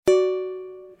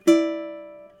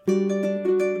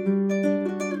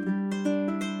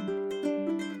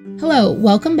Hello,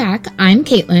 welcome back. I'm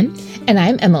Caitlin. And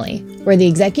I'm Emily. We're the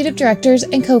executive directors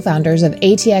and co-founders of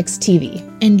ATX TV.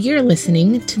 And you're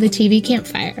listening to the TV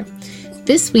Campfire.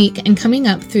 This week and coming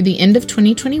up through the end of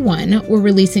 2021, we're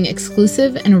releasing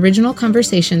exclusive and original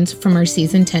conversations from our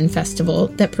Season 10 festival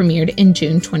that premiered in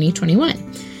June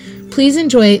 2021. Please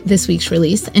enjoy this week's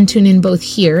release and tune in both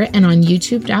here and on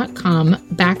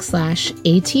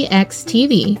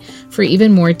youtube.com/ATXTV for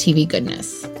even more TV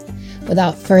goodness.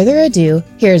 Without further ado,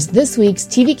 here's this week's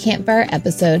TV Campfire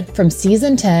episode from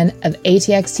Season 10 of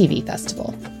ATX TV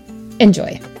Festival.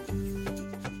 Enjoy.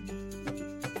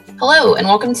 Hello, and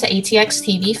welcome to ATX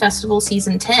TV Festival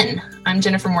Season 10. I'm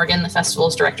Jennifer Morgan, the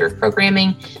festival's Director of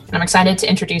Programming, and I'm excited to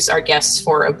introduce our guests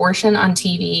for Abortion on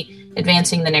TV,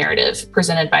 Advancing the Narrative,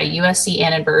 presented by USC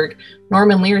Annenberg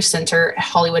Norman Lear Center at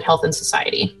Hollywood Health and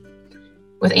Society.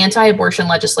 With anti-abortion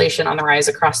legislation on the rise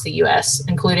across the U.S.,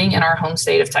 including in our home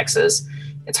state of Texas,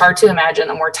 it's hard to imagine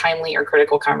a more timely or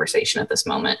critical conversation at this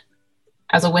moment.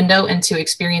 As a window into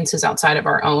experiences outside of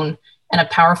our own, and a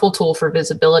powerful tool for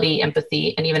visibility,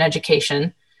 empathy, and even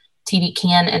education, TV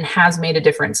can and has made a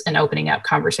difference in opening up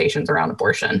conversations around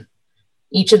abortion.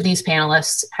 Each of these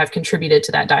panelists have contributed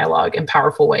to that dialogue in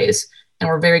powerful ways, and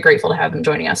we're very grateful to have them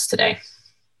joining us today.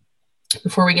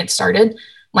 Before we get started, I'd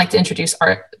like to introduce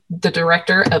the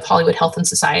Director of Hollywood Health and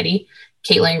Society,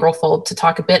 Kate Langerfold, to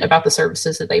talk a bit about the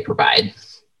services that they provide.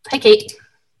 Hi, Kate.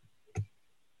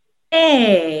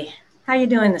 Hey, how you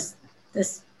doing this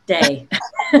day?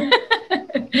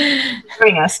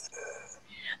 Joining us.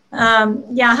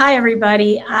 Hi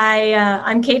everybody.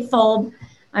 I'm Kate Fold.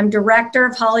 I'm Director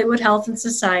of Hollywood Health and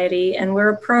Society, and we're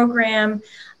a program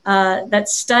that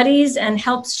studies and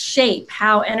helps shape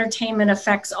how entertainment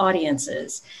affects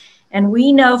audiences. And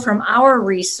we know from our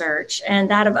research and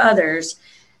that of others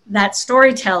that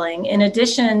storytelling, in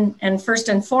addition and first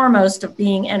and foremost of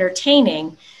being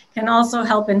entertaining, can also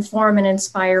help inform and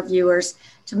inspire viewers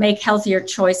to make healthier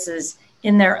choices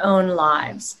in their own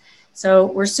lives. So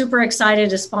we're super excited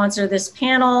to sponsor this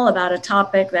panel about a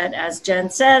topic that, as Jen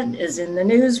said, is in the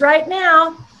news right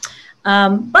now,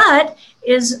 but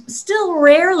is still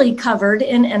rarely covered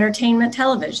in entertainment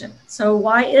television. So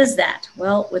why is that?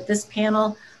 Well, with this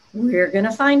panel, we're going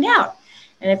to find out.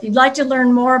 And if you'd like to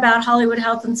learn more about Hollywood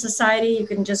Health and Society, you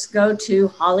can just go to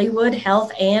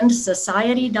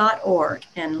hollywoodhealthandsociety.org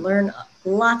and learn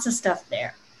lots of stuff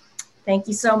there. Thank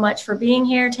you so much for being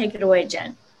here. Take it away,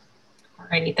 Jen.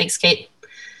 Alrighty, thanks, Kate.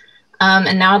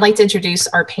 And now I'd like to introduce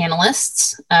our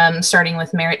panelists, starting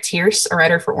with Merritt Tierce, a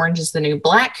writer for Orange is the New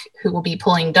Black, who will be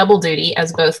pulling double duty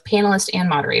as both panelist and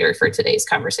moderator for today's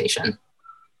conversation.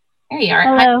 There you are.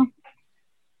 Hello.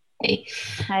 Hey.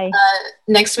 Hi.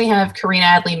 Next, we have Karina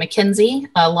Adley McKenzie,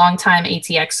 a longtime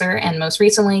ATXer and most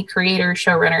recently creator,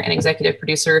 showrunner, and executive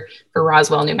producer for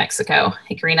Roswell, New Mexico.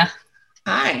 Hey, Karina.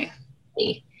 Hi.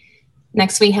 Hey.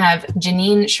 Next, we have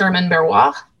Janine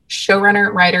Sherman-Berrois,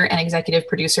 showrunner, writer, and executive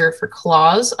producer for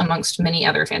Claws, amongst many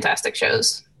other fantastic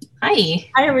shows. Hi.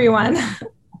 Hi, everyone.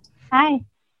 Hi.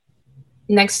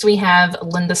 Next, we have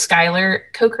Linda Schuyler,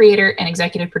 co-creator and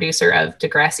executive producer of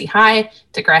Degrassi High,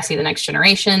 Degrassi The Next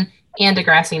Generation, and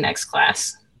Degrassi Next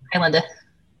Class. Hi, Linda.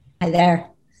 Hi there.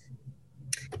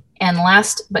 And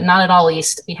last but not at all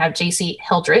least, we have JC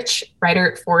Heldrich,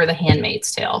 writer for The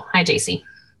Handmaid's Tale. Hi, JC.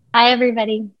 Hi,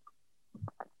 everybody.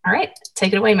 All right,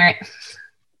 take it away, Merritt.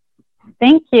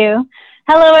 Thank you.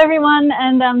 Hello, everyone,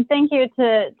 and thank you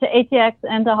to ATX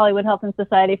and to Hollywood Health and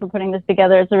Society for putting this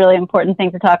together. It's a really important thing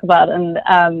to talk about, and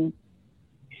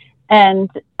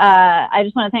I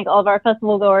just want to thank all of our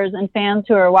festival goers and fans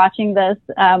who are watching this.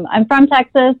 I'm from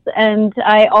Texas, and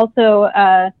I also,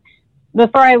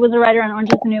 before I was a writer on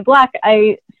Orange is the New Black,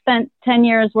 I spent 10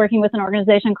 years working with an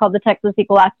organization called the Texas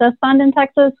Equal Access Fund in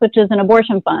Texas, which is an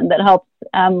abortion fund that helps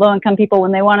low-income people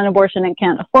when they want an abortion and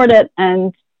can't afford it.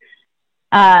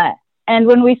 And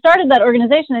when we started that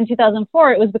organization in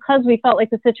 2004, it was because we felt like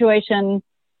the situation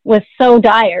was so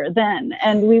dire then,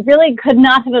 and we really could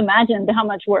not have imagined how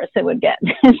much worse it would get.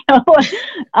 So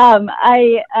I'm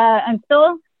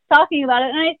still talking about it,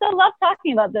 and I still love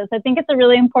talking about this. I think it's a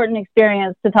really important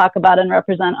experience to talk about and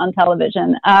represent on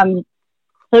television.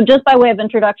 So just by way of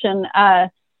introduction, I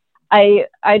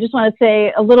just want to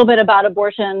say a little bit about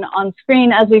abortion on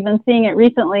screen as we've been seeing it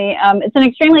recently. It's an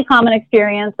extremely common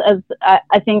experience, as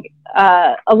I think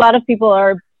a lot of people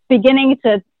are beginning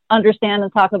to understand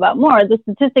and talk about more. The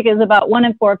statistic is about 1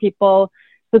 in 4 people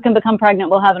who can become pregnant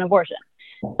will have an abortion.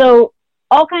 So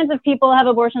all kinds of people have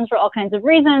abortions for all kinds of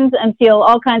reasons and feel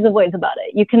all kinds of ways about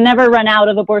it. You can never run out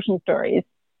of abortion stories.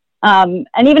 And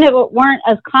even if it weren't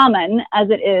as common as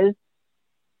it is,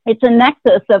 it's a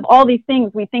nexus of all these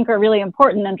things we think are really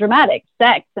important and dramatic: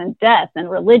 sex and death and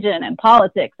religion and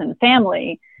politics and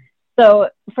family. So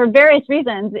for various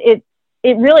reasons, it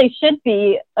really should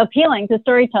be appealing to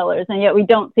storytellers, and yet we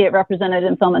don't see it represented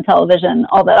in film and television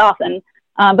all that often.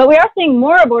 But we are seeing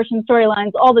more abortion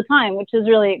storylines all the time, which is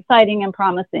really exciting and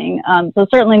promising. So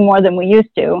certainly more than we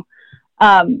used to.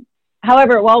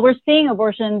 However, while we're seeing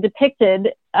abortion depicted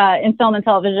in film and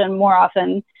television more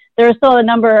often, there are still a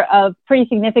number of pretty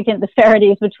significant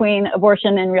disparities between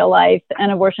abortion in real life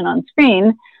and abortion on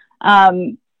screen.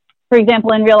 For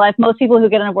example, in real life, most people who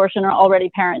get an abortion are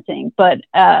already parenting, but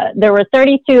there were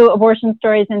 32 abortion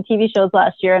stories in TV shows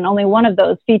last year, and only one of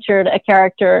those featured a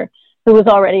character who was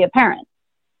already a parent.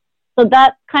 So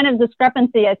that kind of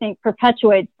discrepancy, I think,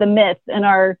 perpetuates the myth in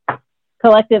our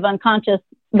collective unconscious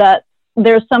that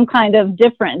there's some kind of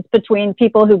difference between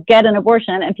people who get an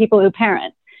abortion and people who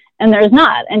parent. And there's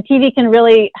not. And TV can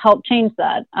really help change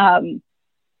that.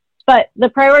 But the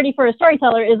priority for a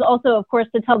storyteller is also, of course,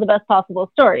 to tell the best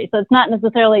possible story. So it's not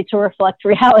necessarily to reflect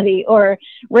reality or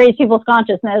raise people's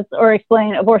consciousness or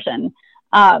explain abortion.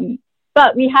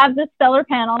 But we have this stellar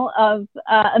panel of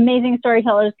amazing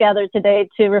storytellers gathered today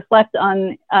to reflect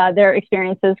on their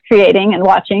experiences creating and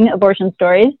watching abortion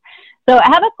stories. So I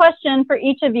have a question for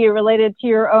each of you related to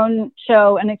your own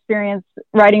show and experience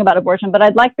writing about abortion, but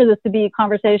I'd like for this to be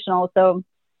conversational. So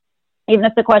even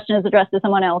if the question is addressed to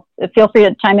someone else, feel free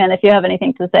to chime in if you have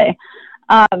anything to say.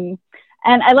 And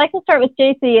I'd like to start with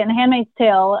JC and Handmaid's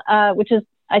Tale, which is,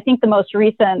 I think, the most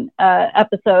recent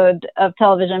episode of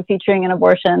television featuring an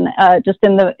abortion. Just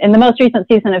in the most recent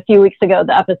season, a few weeks ago,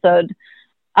 the episode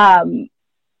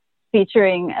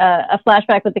featuring a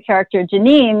flashback with the character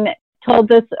Janine told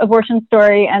this abortion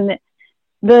story, and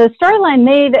the storyline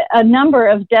made a number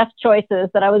of deft choices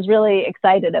that I was really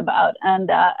excited about. And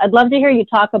I'd love to hear you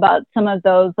talk about some of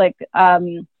those, like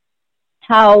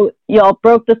how y'all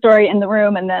broke the story in the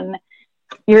room and then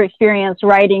your experience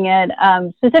writing it.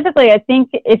 Specifically, I think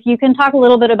if you can talk a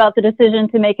little bit about the decision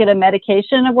to make it a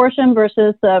medication abortion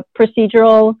versus a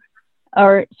procedural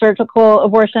or surgical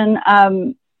abortion.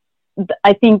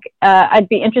 I think I'd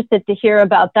be interested to hear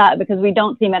about that, because we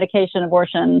don't see medication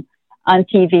abortion on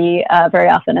TV very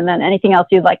often. And then anything else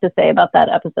you'd like to say about that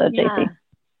episode, JC?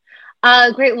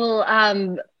 Great.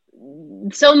 Well,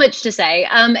 so much to say.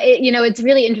 It's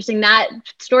really interesting. That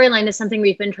storyline is something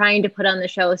we've been trying to put on the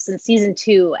show since season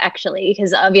 2, actually,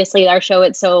 because obviously our show,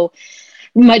 it's so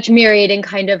much myriad in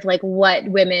kind of like what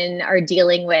women are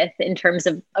dealing with in terms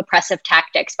of oppressive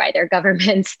tactics by their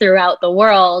governments throughout the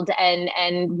world. And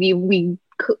we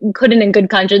couldn't in good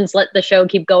conscience let the show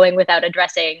keep going without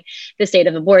addressing the state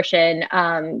of abortion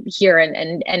here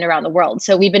and around the world.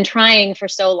 So we've been trying for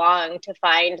so long to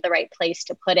find the right place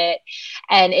to put it.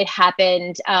 And it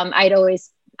happened. I'd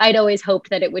always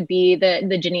hoped that it would be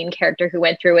the Janine character who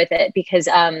went through with it, because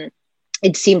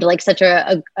it seemed like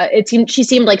she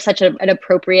seemed like such an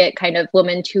appropriate kind of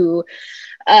woman to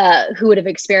who would have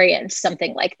experienced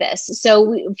something like this.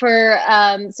 So in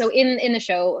the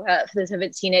show, for those who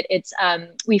haven't seen it, it's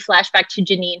we flash back to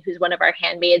Janine, who's one of our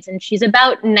handmaids, and she's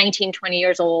about 19, 20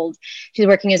 years old. She's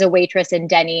working as a waitress in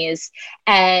Denny's,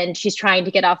 and she's trying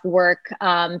to get off work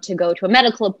to go to a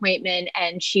medical appointment,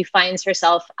 and she finds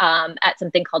herself at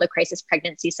something called a crisis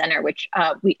pregnancy center, which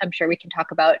I'm sure we can talk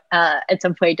about at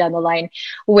some point down the line,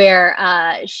 where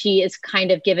she is kind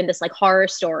of given this like horror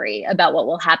story about what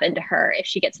will happen to her if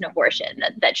she gets an abortion,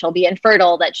 that she'll be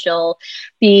infertile, that she'll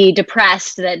be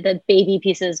depressed, that the baby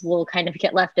pieces will kind of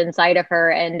get left inside of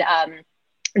her. And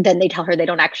then they tell her they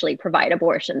don't actually provide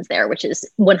abortions there, which is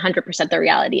 100% the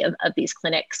reality of these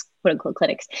clinics, quote unquote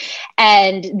clinics.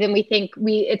 And then we think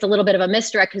it's a little bit of a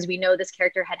misdirect, because we know this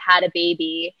character had a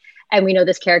baby, and we know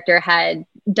this character had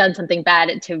done something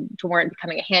bad to warrant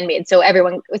becoming a handmaid. So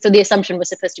the assumption was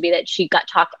supposed to be that she got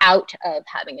talked out of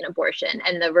having an abortion.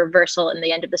 And the reversal in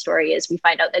the end of the story is we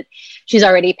find out that she's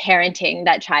already parenting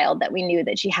that child that we knew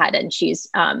that she had, and she's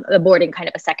aborting kind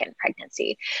of a second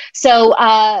pregnancy.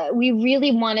 So we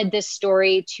really wanted this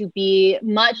story to be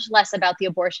much less about the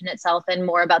abortion itself and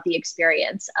more about the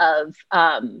experience of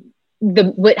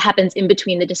what happens in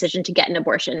between the decision to get an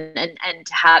abortion and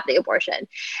to have the abortion.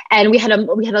 And we could have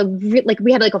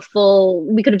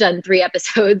done 3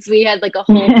 episodes. We had like a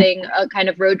whole thing, a kind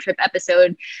of road trip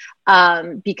episode,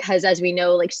 because as we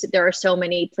know, like there are so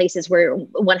many places where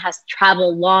one has to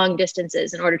travel long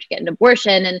distances in order to get an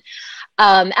abortion.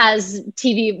 And as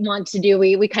TV wants to do,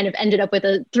 we kind of ended up with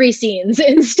 3 scenes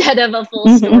instead of a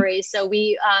full story. So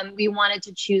we wanted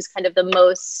to choose kind of the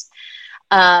most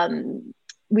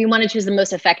we want to choose the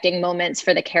most affecting moments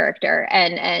for the character.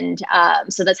 And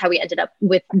so that's how we ended up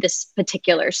with this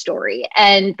particular story.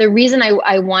 And the reason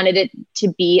I wanted it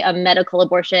to be a medical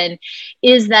abortion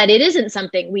is that it isn't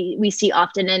something we see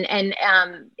often. And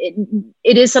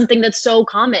it is something that's so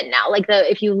common now. Like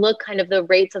if you look, kind of the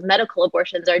rates of medical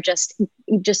abortions are just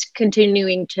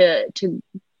continuing to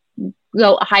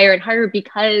go higher and higher,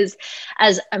 because,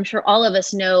 as I'm sure all of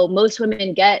us know, most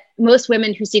women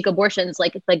who seek abortions,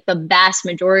 like the vast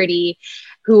majority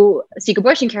who seek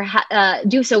abortion care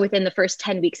do so within the first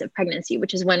 10 weeks of pregnancy,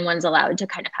 which is when one's allowed to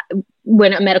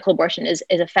when a medical abortion is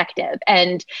effective.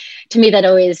 And to me, that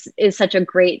always is such a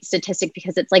great statistic,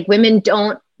 because it's like women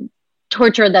don't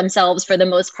torture themselves for the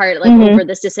most part, over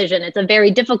this decision. It's a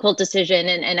very difficult decision.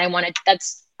 And I wanted,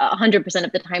 that's 100%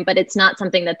 of the time, but it's not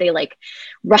something that they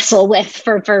wrestle with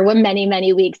for many,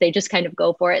 many weeks. They just kind of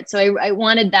go for it. So I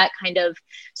wanted that kind of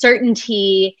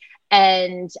certainty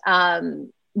and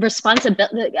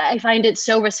responsibility. I find it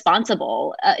so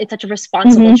responsible. It's such a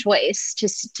responsible choice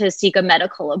to seek a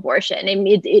medical abortion. And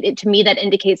it to me, that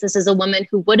indicates this is a woman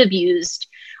who would have used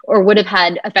or would have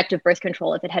had effective birth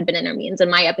control if it had been in her means.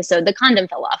 In my episode, the condom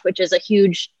fell off, which is a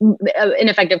huge,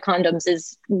 ineffective condoms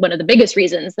is one of the biggest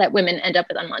reasons that women end up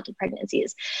with unwanted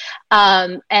pregnancies.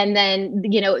 And then,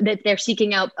 that they're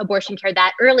seeking out abortion care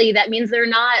that early, that means they're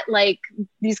not like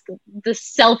the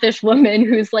selfish woman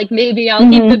who's like, maybe I'll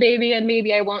keep the baby and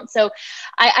maybe I won't. So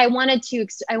I wanted to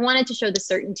show the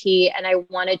certainty, and I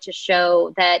wanted to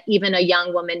show that even a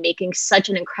young woman making such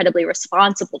an incredibly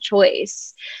responsible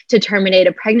choice to terminate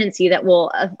a pregnancy that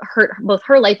will hurt both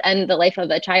her life and the life of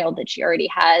a child that she already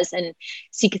has, and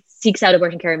seeks out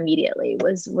abortion care immediately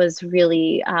was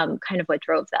really kind of what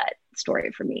drove that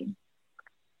story for me.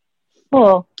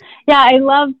 Cool. Yeah, I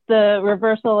love the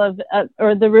reversal of,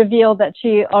 or the reveal that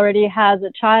she already has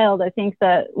a child. I think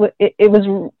that it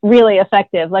was really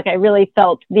effective. Like, I really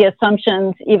felt the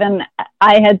assumptions even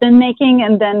I had been making,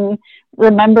 and then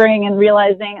remembering and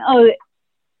realizing,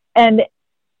 and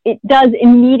it does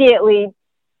immediately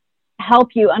help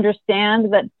you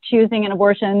understand that choosing an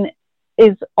abortion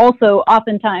is also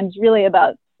oftentimes really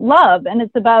about love, and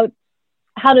it's about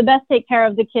how to best take care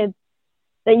of the kids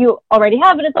that you already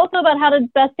have, but it's also about how to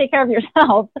best take care of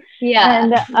yourself. Yeah.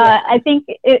 And I think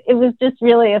it was just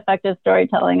really effective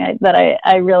storytelling that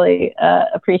I really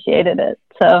appreciated it.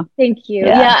 So thank you.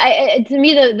 Yeah, to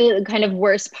me, the kind of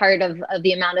worst part of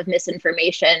the amount of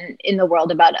misinformation in the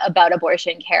world about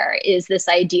abortion care is this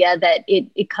idea that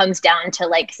it comes down to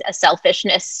like a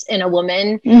selfishness in a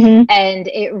woman, and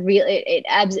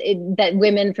that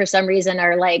women for some reason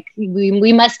are like,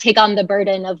 we must take on the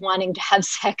burden of wanting to have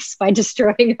sex by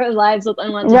destroying our lives with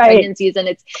unwanted pregnancies,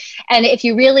 and if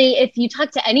you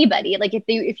talk to anybody, like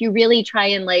if you really try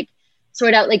and like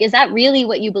sort out, like, is that really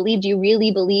what you believe? Do you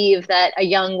really believe that a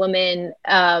young woman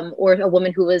or a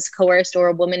woman who was coerced, or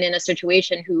a woman in a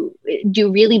situation do you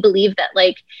really believe that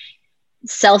like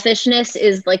selfishness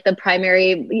is like the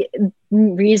primary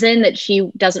reason that she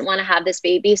doesn't want to have this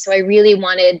baby? So I really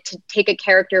wanted to take a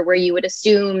character where you would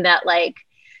assume that like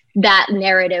that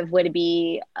narrative would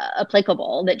be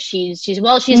applicable, that she's just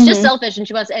selfish and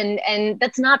she wants, and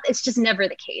that's not, it's just never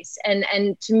the case.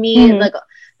 And to me, like,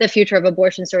 the future of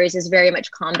abortion stories is very much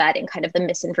combating kind of the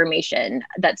misinformation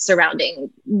that's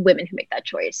surrounding women who make that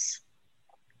choice.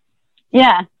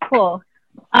 Yeah, cool.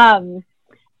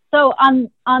 So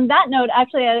on that note,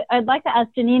 actually, I'd like to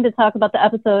ask Janine to talk about the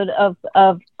episode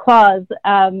of Claws,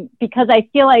 because I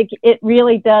feel like it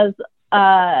really does,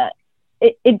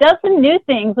 it does some new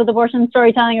things with abortion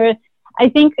storytelling. I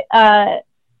think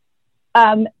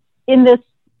in this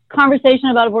conversation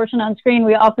about abortion on screen,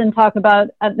 we often talk about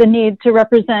the need to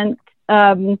represent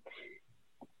more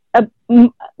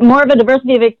of a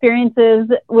diversity of experiences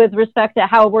with respect to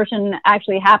how abortion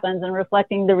actually happens and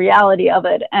reflecting the reality of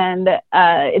it. And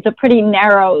it's a pretty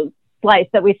narrow slice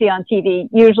that we see on TV.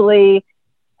 Usually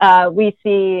we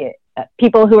see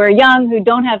people who are young, who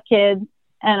don't have kids,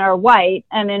 and are white,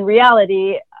 and in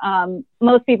reality,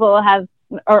 most people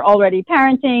are already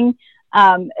parenting.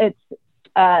 It's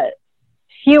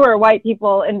fewer white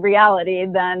people in reality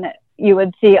than you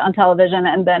would see on television,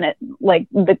 and then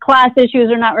the class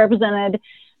issues are not represented.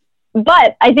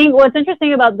 But I think what's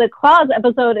interesting about the Claws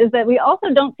episode is that we also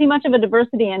don't see much of a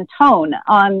diversity in tone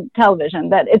on television.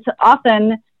 That it's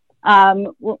often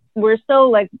we're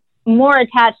still like more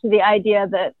attached to the idea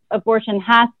that abortion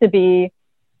has to be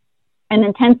an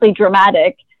intensely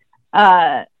dramatic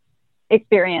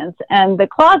experience. And the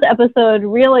Claws episode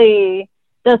really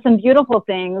does some beautiful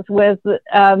things with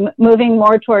moving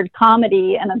more toward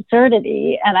comedy and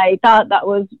absurdity. And I thought that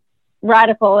was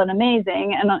radical and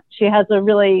amazing. And she has a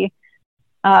really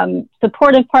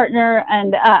supportive partner.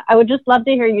 And I would just love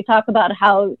to hear you talk about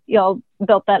how y'all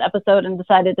built that episode and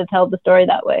decided to tell the story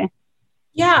that way.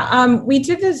 Yeah, we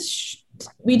did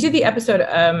the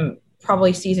episode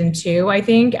probably season 2, I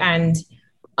think. And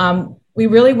we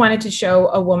really wanted to show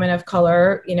a woman of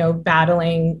color,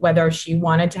 battling whether she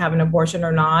wanted to have an abortion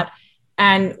or not.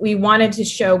 And we wanted to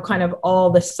show kind of all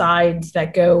the sides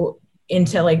that go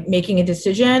into like making a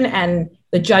decision, and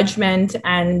the judgment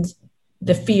and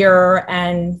the fear,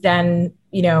 and then,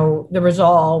 the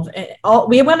resolve. And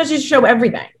we wanted to show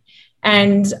everything.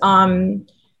 And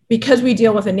because we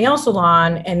deal with a nail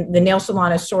salon, and the nail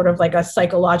salon is sort of like a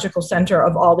psychological center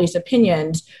of all these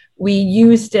opinions, we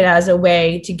used it as a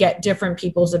way to get different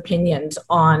people's opinions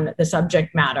on the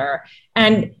subject matter,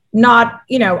 and not,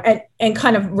 and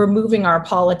kind of removing our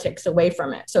politics away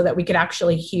from it so that we could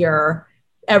actually hear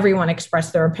everyone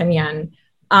express their opinion.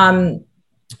 And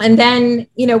then,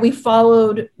 we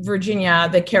followed Virginia,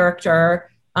 the character,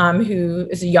 who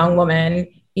is a young woman,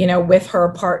 with her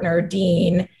partner,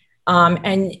 Dean.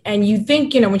 And you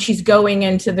think, when she's going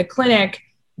into the clinic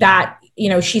that,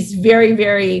 she's very,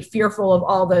 very fearful of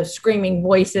all the screaming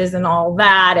voices and all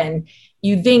that. And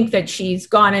you think that she's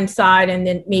gone inside and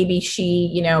then maybe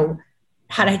she,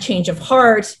 had a change of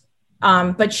heart,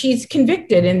 but she's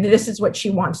convicted and this is what she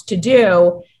wants to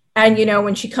do. And,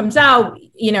 when she comes out,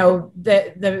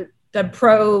 the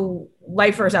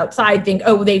pro-lifers outside think,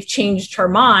 oh, they've changed her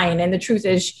mind. And the truth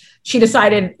is she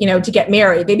decided, to get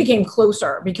married. They became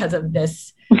closer because of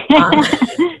this,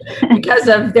 because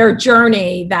of their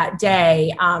journey that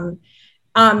day.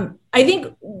 I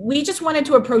think we just wanted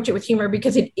to approach it with humor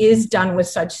because it is done with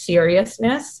such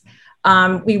seriousness.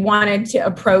 We wanted to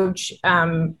approach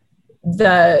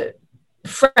the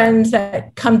friends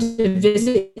that come to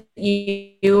visit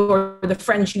you, or the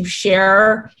friends you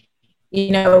share,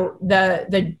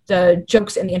 the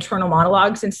jokes and the internal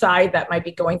monologues inside that might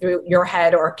be going through your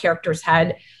head or a character's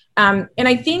head. And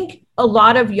I think a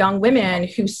lot of young women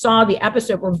who saw the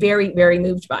episode were very, very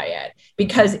moved by it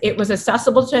because it was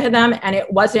accessible to them and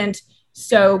it wasn't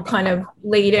so kind of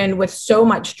laden with so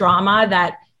much drama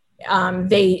that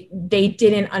they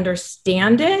didn't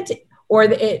understand it, or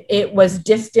it was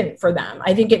distant for them.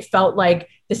 I think it felt like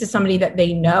this is somebody that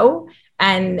they know,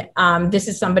 and this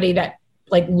is somebody that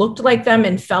like looked like them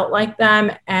and felt like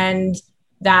them, and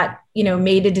that,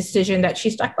 made a decision that she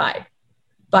stuck by.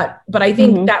 But I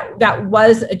think that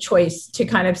was a choice to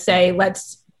kind of say,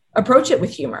 let's approach it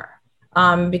with humor,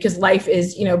 because life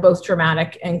is, both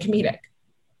dramatic and comedic.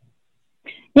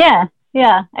 Yeah,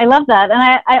 I love that. And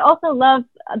I also love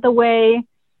the way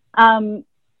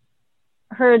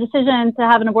her decision to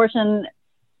have an abortion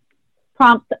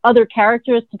prompts other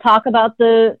characters to talk about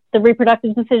the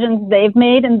reproductive decisions they've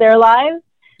made in their lives,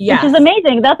 yes. Which is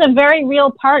amazing. That's a very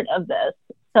real part of this.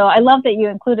 So I love that you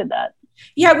included that.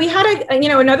 Yeah, we had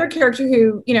another character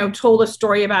who, told a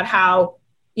story about how,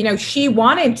 she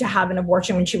wanted to have an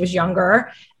abortion when she was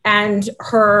younger, and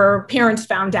her parents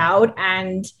found out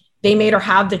and they made her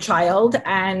have the child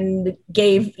and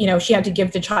gave, she had to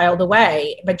give the child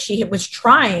away, but she was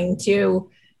trying to,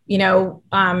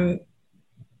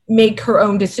 make her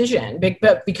own decision,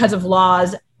 but because of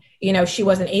laws, she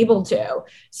wasn't able to.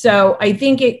 So I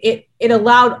think it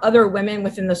allowed other women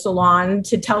within the salon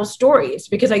to tell stories,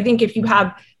 because I think if you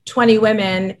have 20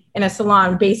 women in a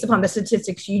salon, based upon the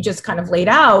statistics you just kind of laid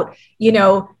out, you're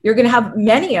going to have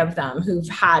many of them who've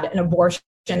had an abortion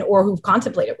or who've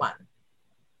contemplated one.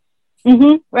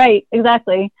 Right,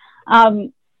 exactly.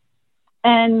 1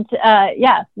 in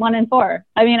 4.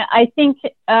 I mean, I think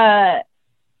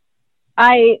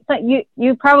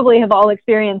you probably have all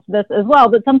experienced this as well,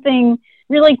 but something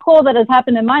really cool that has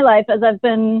happened in my life as I've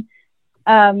been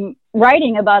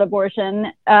writing about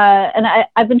abortion, and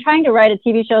I've been trying to write a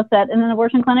TV show set in an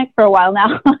abortion clinic for a while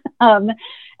now.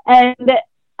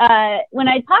 When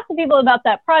I talk to people about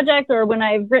that project, or when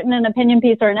I've written an opinion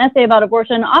piece or an essay about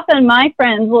abortion, often my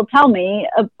friends will tell me,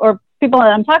 or people that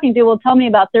I'm talking to will tell me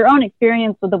about their own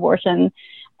experience with abortion.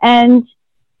 And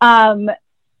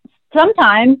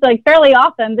sometimes, like fairly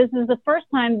often, this is the first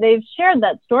time they've shared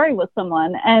that story with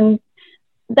someone. And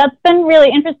that's been really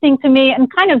interesting to me, and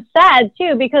kind of sad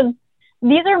too, because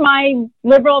these are my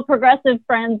liberal progressive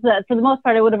friends that for the most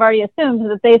part I would have already assumed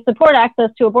that they support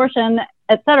access to abortion,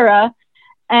 etc.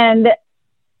 And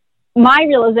my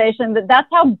realization that that's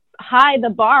how high the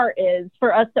bar is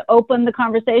for us to open the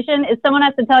conversation is someone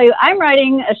has to tell you, I'm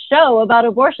writing a show about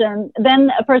abortion.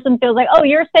 Then a person feels like, oh,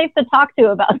 you're safe to talk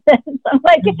to about this. I'm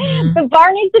like, the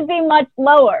bar needs to be much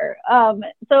lower. I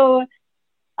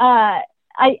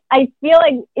feel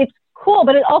like it's cool,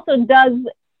 but it also does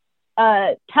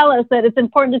tell us that it's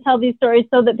important to tell these stories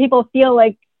so that people feel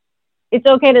like it's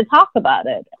okay to talk about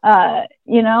it,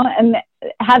 and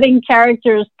having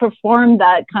characters perform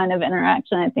that kind of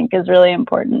interaction, I think, is really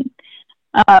important.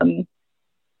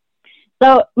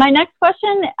 So my next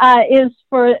question is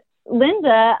for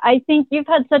Linda. I think you've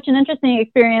had such an interesting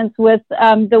experience with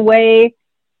the way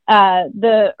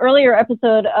the earlier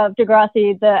episode of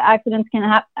Degrassi, the accidents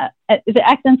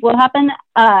will happen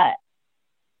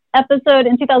episode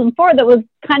in 2004 that was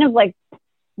kind of like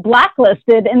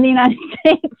blacklisted in the United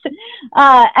States,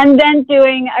 and then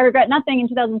doing I Regret Nothing in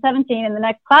 2017 in the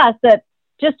next class. That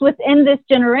just within this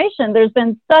generation, there's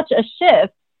been such a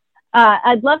shift.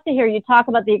 I'd love to hear you talk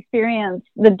about the experience,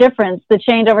 the difference, the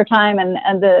change over time,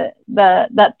 and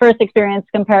that first experience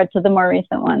compared to the more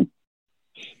recent one.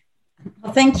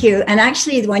 Well, thank you. And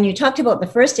actually, when you talked about the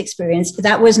first experience,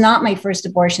 that was not my first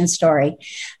abortion story.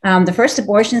 The first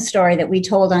abortion story that we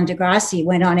told on Degrassi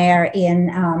went on air in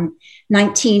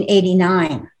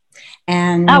 1989.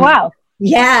 And oh, wow.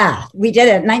 Yeah, we did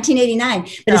it in 1989.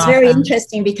 But it's very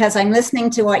interesting because I'm listening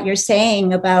to what you're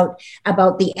saying about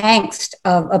the angst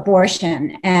of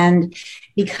abortion. And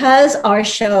because our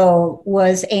show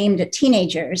was aimed at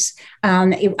teenagers,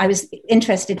 I was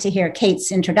interested to hear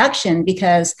Kate's introduction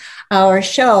because our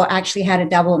show actually had a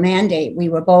double mandate. We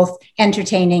were both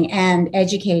entertaining and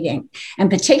educating. And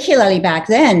particularly back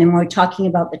then, and we're talking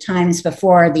about the times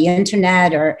before the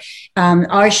internet, or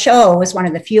our show was one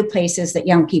of the few places that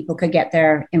young people could get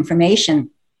their information.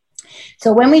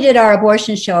 So when we did our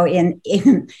abortion show in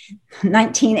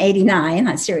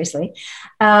 1989, seriously,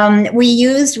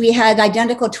 we had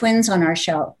identical twins on our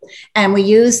show, and we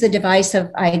used the device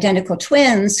of identical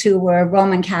twins who were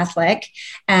Roman Catholic,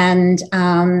 and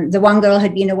the one girl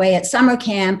had been away at summer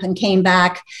camp and came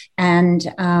back,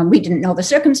 and we didn't know the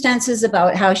circumstances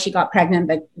about how she got pregnant,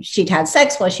 but she'd had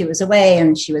sex while she was away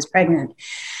and she was pregnant.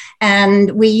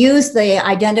 And we used the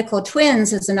identical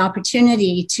twins as an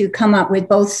opportunity to come up with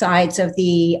both sides of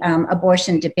the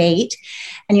abortion debate.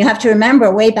 And you have to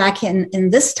remember, way back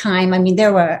in this time, I mean,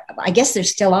 I guess there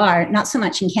still are, not so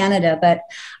much in Canada, but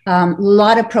a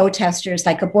lot of protesters,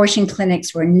 like abortion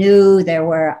clinics were new. There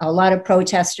were a lot of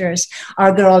protesters.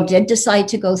 Our girl did decide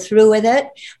to go through with it,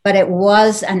 but it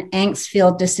was an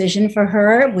angst-filled decision for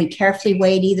her. We carefully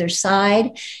weighed either side.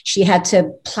 She had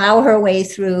to plow her way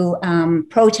through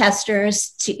protesters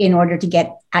in order to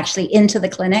get actually into the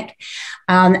clinic.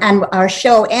 And our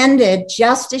show ended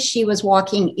just as she was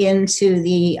walking into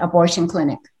the abortion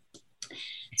clinic.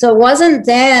 So it wasn't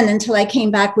then until I came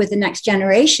back with The Next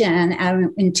Generation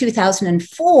in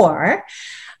 2004,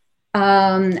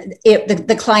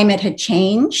 the climate had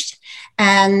changed.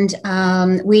 And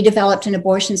we developed an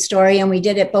abortion story, and we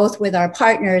did it both with our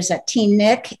partners at Teen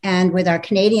Nick and with our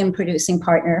Canadian producing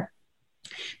partner.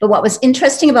 But what was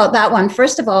interesting about that one,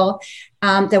 first of all,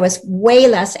 there was way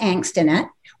less angst in it.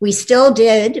 We still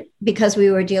did, because we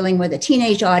were dealing with a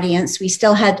teenage audience, we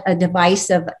still had a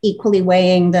device of equally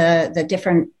weighing the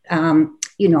different,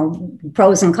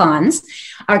 pros and cons.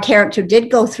 Our character did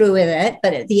go through with it,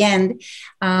 but at the end,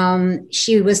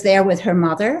 she was there with her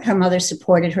mother. Her mother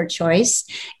supported her choice.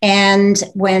 And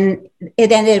when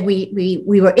it ended, we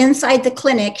were inside the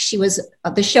clinic.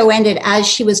 The show ended as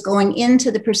she was going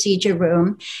into the procedure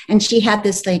room, and she had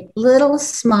this like little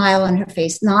smile on her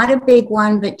face, not a big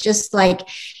one, but just like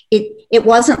it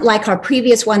wasn't like our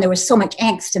previous one. There was so much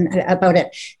angst about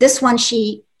it. This one,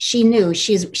 she knew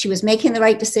she was making the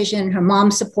right decision. Her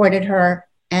mom supported her,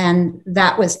 and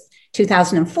that was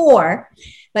 2004.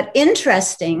 But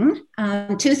interesting,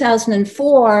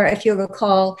 2004, if you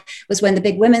recall, was when the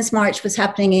big Women's March was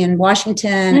happening in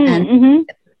Washington.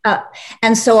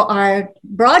 And so our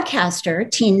broadcaster,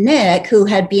 Teen Nick, who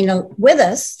had been with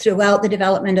us throughout the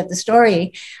development of the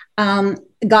story,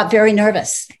 got very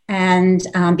nervous, and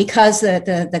because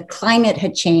the climate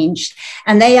had changed,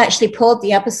 and they actually pulled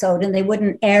the episode and they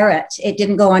wouldn't air it. It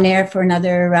didn't go on air for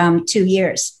another 2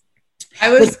 years. I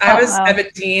was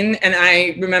 17, and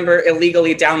I remember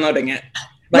illegally downloading it.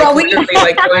 Literally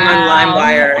going on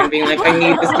LimeWire and being like, I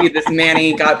need to see this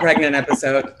Manny got pregnant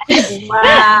episode.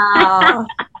 Wow.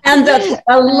 And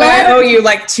I owe you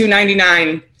like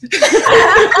 $2.99.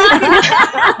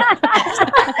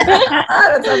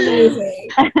 That's amazing.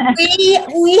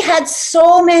 We had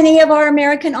so many of our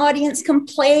American audience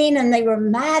complain, and they were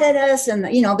mad at us. And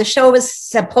the show was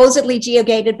supposedly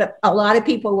geogated, but a lot of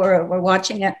people were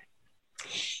watching it.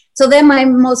 So then my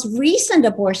most recent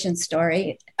abortion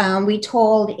story, we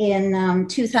told in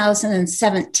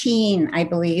 2017, I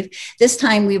believe. This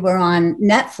time we were on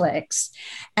Netflix,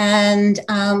 and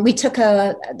our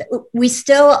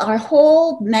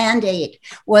whole mandate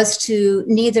was to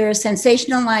neither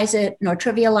sensationalize it nor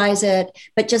trivialize it,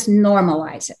 but just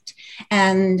normalize it.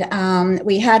 And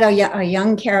we had a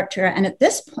young character, and at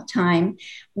this time,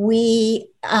 we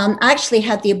actually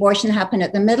had the abortion happen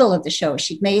at the middle of the show.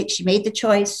 She made the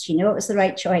choice. She knew it was the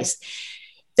right choice.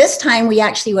 This time we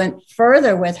actually went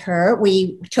further with her.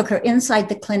 We took her inside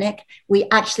the clinic. We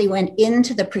actually went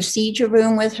into the procedure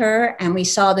room with her, and we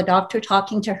saw the doctor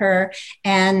talking to her.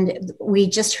 And we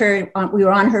just heard, we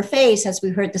were on her face as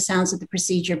we heard the sounds of the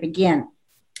procedure begin.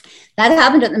 That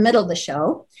happened at the middle of the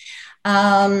show.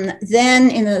 Then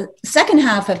in the second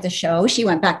half of the show, she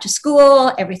went back to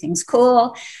school. Everything's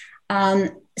cool.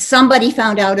 Somebody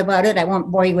found out about it. I won't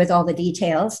bore you with all the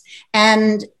details.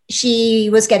 And she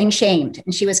was getting shamed,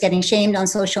 and she was getting shamed on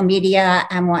social media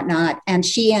and whatnot. And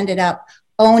she ended up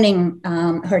owning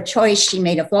her choice. She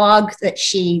made a vlog that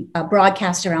she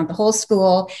broadcast around the whole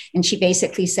school. And she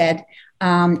basically said,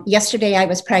 yesterday I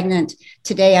was pregnant.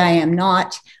 Today I am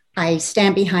not. I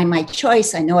stand behind my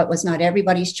choice. I know it was not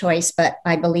everybody's choice, but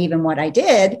I believe in what I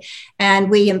did. And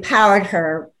we empowered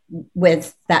her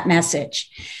with that message.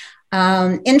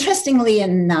 Interestingly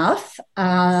enough,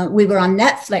 we were on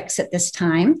Netflix at this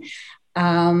time.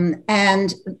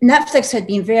 And Netflix had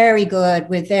been very good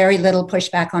with very little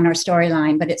pushback on our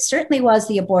storyline, but it certainly was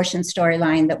the abortion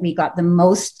storyline that we got the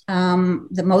most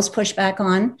pushback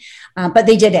on. But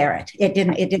they did air it. It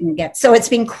didn't get. So it's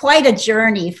been quite a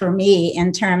journey for me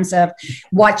in terms of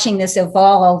watching this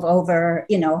evolve over,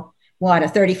 a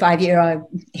 35-year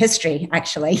history,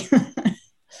 actually.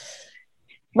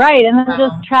 Right, and then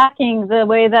just tracking the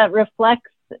way that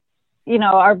reflects,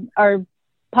 our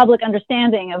public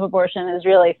understanding of abortion is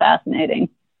really fascinating.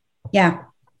 Yeah.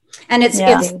 And it's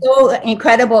so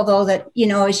incredible, though, that,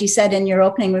 as you said in your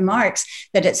opening remarks,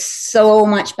 that it's so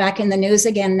much back in the news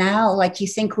again now. Like, you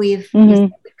think we've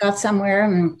got somewhere,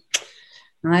 and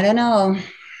I don't know.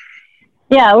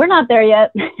 Yeah, we're not there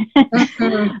yet.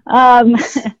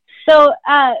 So,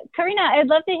 Karina, I'd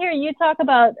love to hear you talk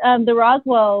about the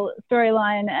Roswell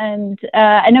storyline. And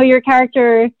I know your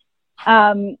character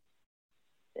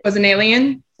was an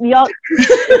alien. Yes,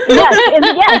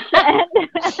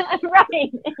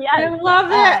 right. Yes. I love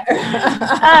it.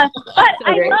 But I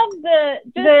love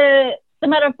the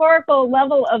metaphorical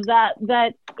level of that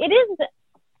it is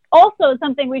also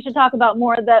something we should talk about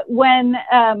more, that when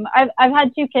I've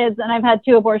had 2 kids and I've had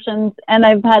 2 abortions and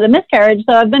I've had a miscarriage.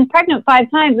 So I've been pregnant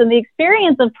 5 times, and the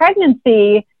experience of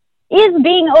pregnancy is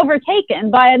being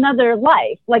overtaken by another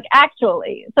life, like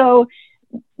actually. So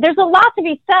there's a lot to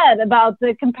be said about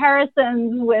the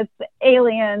comparisons with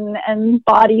Alien and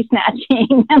body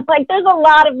snatching. And there's a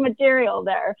lot of material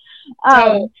there.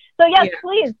 So yes,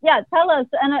 please. Yeah. Tell us.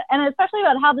 And especially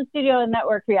about how the studio and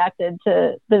network reacted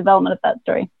to the development of that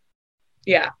story.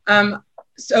 Yeah.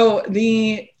 So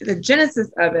the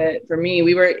genesis of it for me,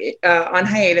 we were on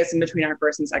hiatus in between our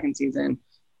first and second season.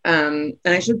 And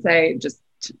I should say, just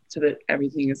so that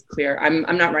everything is clear, I'm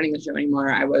not running the show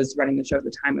anymore. I was running the show at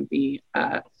the time of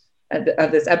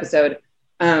this episode.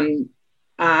 In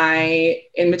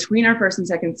between our first and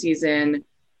second season,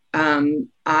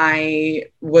 I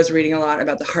was reading a lot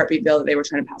about the heartbeat bill that they were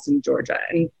trying to pass in Georgia.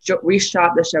 And we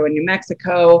shot the show in New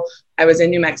Mexico. I was in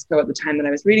New Mexico at the time that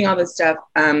I was reading all this stuff.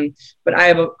 But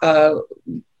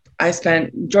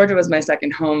Georgia was my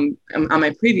second home on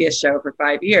my previous show for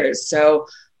 5 years. So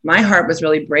my heart was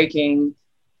really breaking,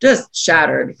 just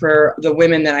shattered for the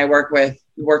women that I worked with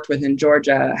in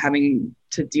Georgia, having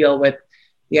to deal with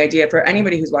the idea. For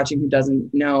anybody who's watching who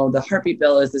doesn't know, the heartbeat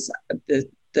bill is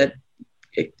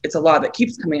it's a law that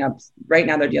keeps coming up. Right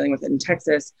now they're dealing with it in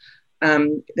Texas.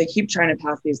 They keep trying to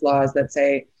pass these laws that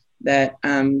say that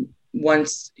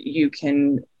once you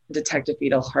can detect a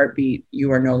fetal heartbeat,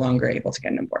 you are no longer able to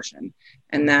get an abortion.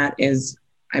 And that is,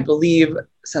 I believe,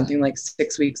 something like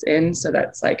 6 weeks in. So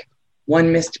that's like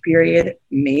one missed period.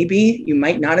 Maybe you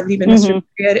might not have even missed your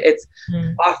period. It's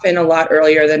often a lot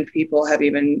earlier than people have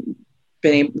even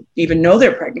know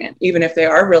they're pregnant, even if they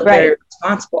are really very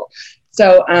responsible.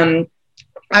 So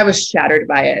I was shattered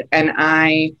by it. And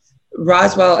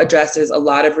Roswell addresses a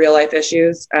lot of real life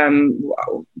issues.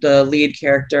 The lead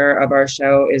character of our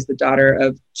show is the daughter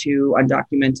of 2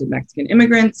 undocumented Mexican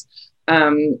immigrants.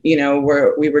 We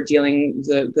were dealing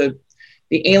the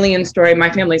alien story. My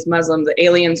family's Muslim. The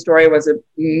alien story was a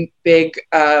big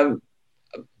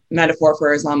metaphor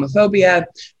for Islamophobia.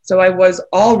 So I was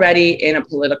already in a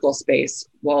political space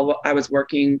while I was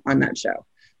working on that show.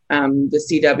 The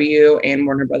CW and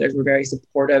Warner Brothers were very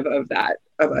supportive of that,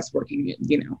 of us working,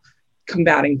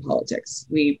 combating politics.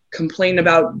 We complained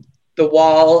about the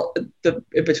wall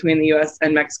between the US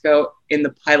and Mexico in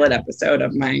the pilot episode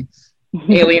of my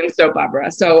alien soap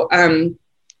opera. So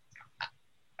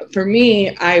for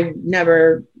me, I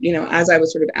never, as I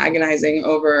was sort of agonizing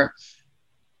over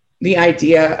the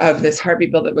idea of this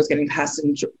heartbeat bill that was getting passed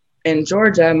in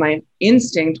Georgia, my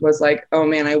instinct was like, oh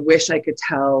man, I wish I could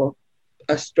tell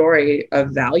a story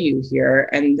of value here.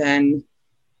 And then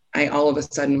I all of a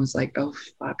sudden was like, oh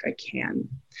fuck, I can.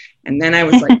 And then I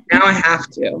was like, now I have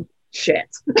to.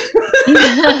 Shit.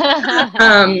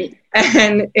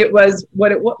 And it was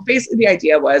what basically the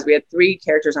idea was, we had 3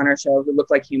 characters on our show who look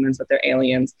like humans, but they're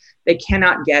aliens. They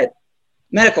cannot get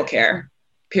medical care,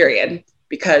 period,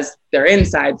 because their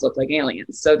insides look like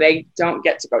aliens. So they don't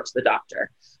get to go to the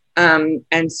doctor.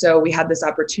 And so we had this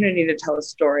opportunity to tell a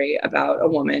story about a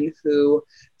woman who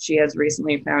she has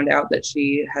recently found out that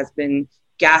she has been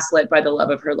gaslit by the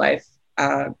love of her life,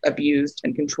 abused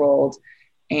and controlled.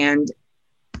 And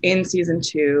in season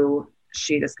 2,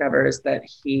 she discovers that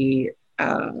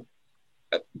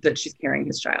that she's carrying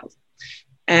his child.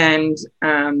 And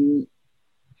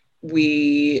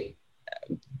we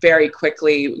very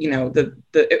quickly,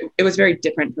 it was very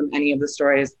different from any of the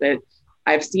stories that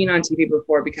I've seen on TV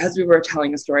before, because we were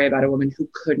telling a story about a woman who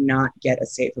could not get a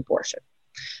safe abortion.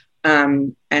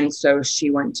 And so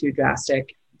she went to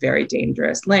drastic, very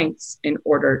dangerous lengths in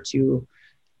order to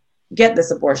get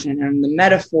this abortion. And the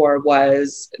metaphor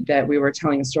was that we were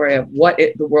telling a story of what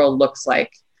the world looks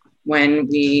like when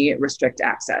we restrict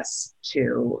access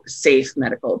to safe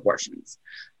medical abortions.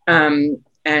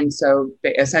 And so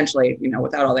essentially,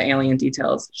 without all the alien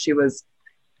details, she was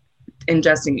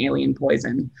ingesting alien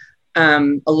poison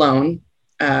alone,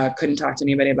 couldn't talk to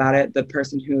anybody about it. The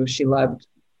person who she loved,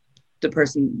 the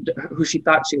person who she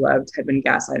thought she loved, had been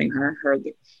gaslighting her.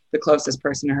 The closest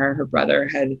person to her brother,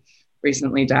 had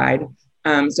recently died.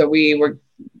 So we were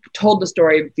told the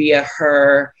story via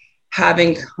her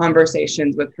having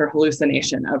conversations with her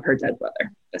hallucination of her dead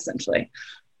brother, essentially.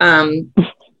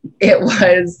 It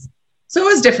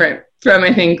was different from,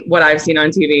 I think, what I've seen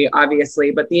on TV, obviously,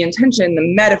 but the intention,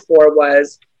 the metaphor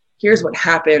was, here's what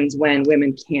happens when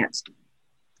women can't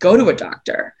go to a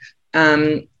doctor.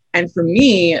 And for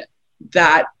me,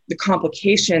 that the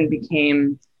complication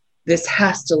became, this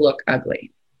has to look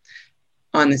ugly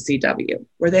on the CW,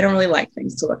 where they don't really like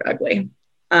things to look ugly.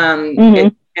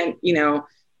 And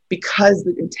because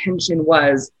the intention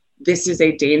was, this is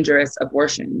a dangerous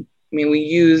abortion. I mean, we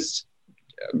used,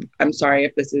 I'm sorry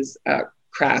if this is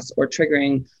crass or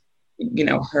triggering,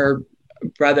 her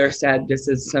brother said this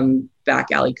is some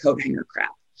back alley coat hanger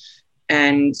crap.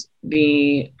 And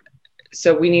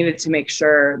so we needed to make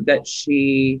sure that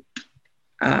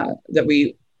that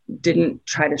we didn't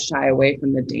try to shy away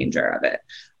from the danger of it.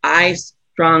 I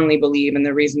strongly believe, and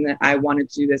the reason that I wanted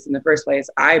to do this in the first place,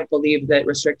 I believe that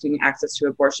restricting access to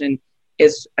abortion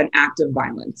is an act of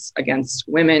violence against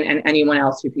women and anyone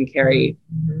else who can carry,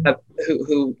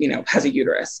 who has a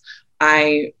uterus.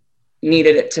 I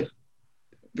needed it to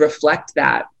reflect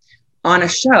that on a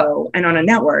show and on a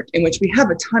network in which we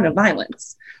have a ton of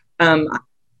violence.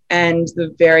 And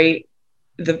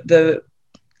the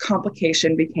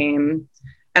complication became,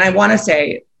 and I want to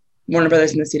say Warner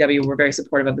Brothers and the CW were very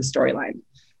supportive of the storyline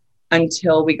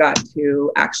until we got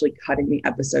to actually cutting the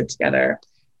episode together,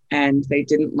 and they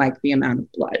didn't like the amount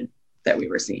of blood that we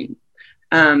were seeing.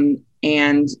 And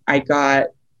I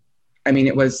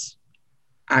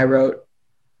wrote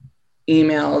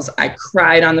emails, I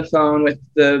cried on the phone with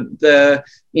the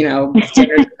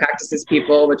standards practices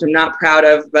people, which I'm not proud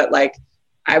of, but like,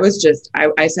 I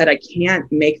said, I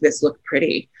can't make this look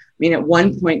pretty. I mean, at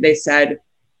one point they said,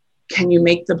 can you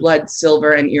make the blood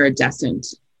silver and iridescent?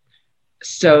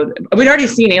 So we'd already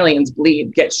seen aliens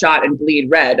get shot and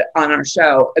bleed red on our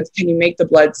show. Can you make the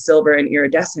blood silver and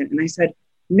iridescent? And I said,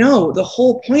 no, the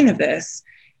whole point of this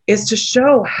is to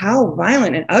show how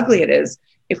violent and ugly it is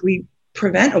if we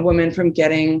prevent a woman from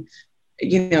getting,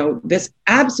 this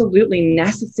absolutely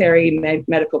necessary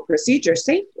medical procedure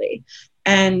safely.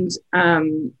 And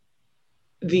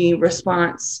the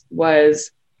response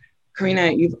was,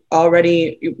 Karina,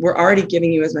 we're already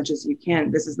giving you as much as you can.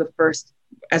 This is the first,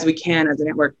 as we can as a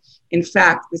network. In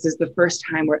fact, this is the first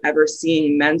time we're ever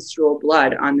seeing menstrual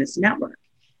blood on this network.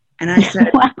 And I said,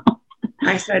 wow.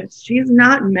 I said, she's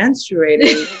not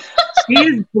menstruating. She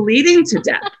is bleeding to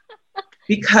death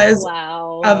because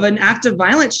of an act of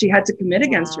violence she had to commit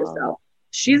against herself.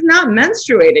 She's not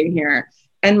menstruating here.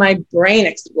 And my brain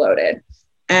exploded.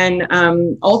 And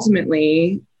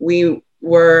ultimately, we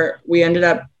ended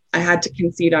up I had to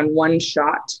concede on one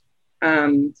shot.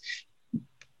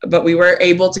 But we were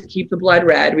able to keep the blood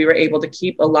red. We were able to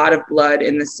keep a lot of blood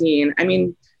in the scene. I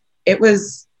mean, it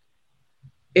was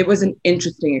an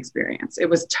interesting experience. It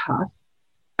was tough.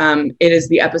 It is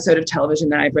the episode of television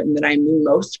that I've written that I'm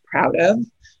most proud of.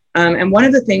 And one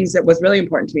of the things that was really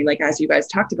important to me, like as you guys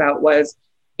talked about, was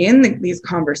in these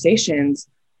conversations,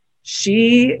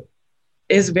 she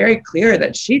is very clear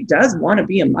that she does want to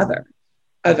be a mother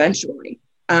eventually,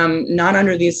 not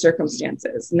under these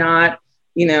circumstances, not,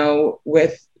 you know,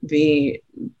 with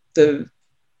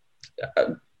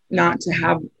not to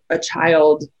have a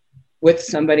child with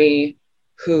somebody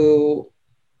who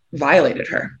violated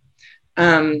her,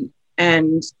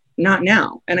 and not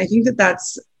now. And I think that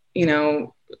that's, you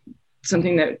know,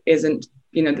 something that isn't,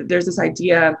 you know, there's this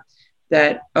idea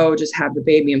that, oh, just have the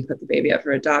baby and put the baby up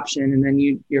for adoption and then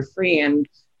you're free. And,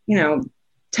 you know,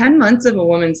 10 months of a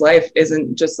woman's life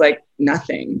isn't just like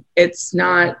nothing. It's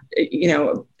not, you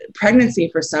know, pregnancy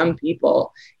for some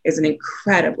people is an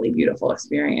incredibly beautiful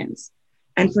experience.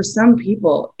 And for some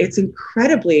people, it's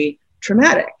incredibly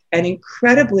traumatic and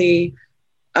incredibly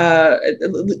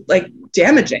like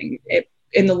damaging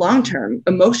in the long term,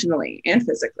 emotionally and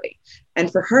physically. And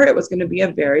for her, it was going to be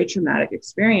a very traumatic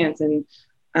experience. And,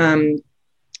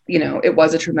 you know, it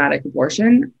was a traumatic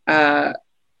abortion, but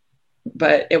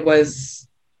it was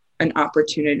an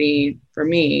opportunity for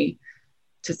me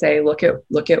to say, look at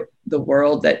the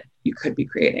world that you could be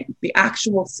creating. The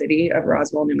actual city of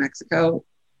Roswell, New Mexico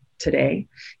today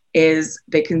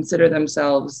they consider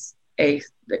themselves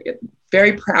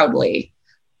very proudly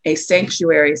a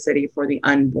sanctuary city for the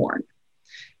unborn.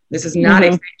 This is not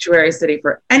a sanctuary city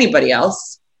for anybody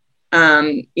else.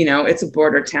 You know, it's a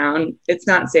border town. It's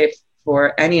not safe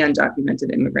for any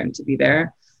undocumented immigrant to be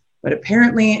there. But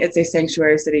apparently it's a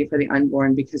sanctuary city for the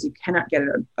unborn because you cannot get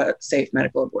a safe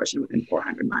medical abortion within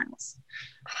 400 miles.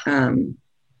 And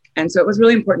so it was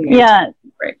really important to me. Yeah.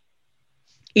 Right.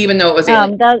 Even though it was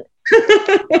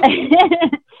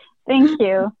Thank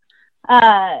you.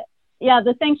 Yeah,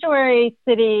 the sanctuary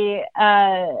city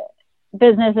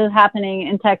business is happening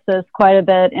in Texas quite a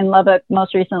bit, in Lubbock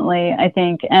most recently, I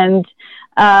think. And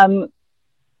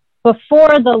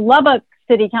before the Lubbock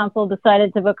City Council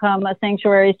decided to become a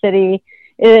sanctuary city,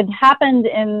 it happened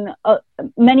in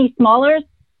many smaller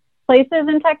places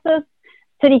in Texas.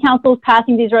 City councils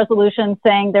passing these resolutions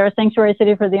saying they're a sanctuary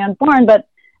city for the unborn, but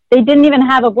they didn't even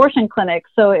have abortion clinics.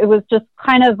 So it was just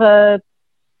kind of a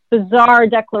bizarre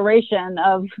declaration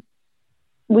of,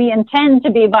 we intend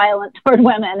to be violent toward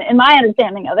women, in my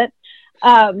understanding of it.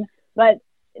 But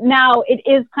now it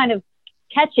is kind of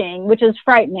catching, which is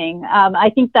frightening. I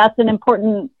think that's an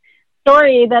important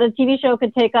story that a TV show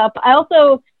could take up. I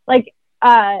also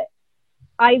I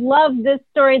love this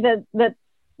story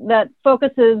that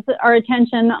focuses our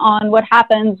attention on what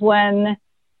happens when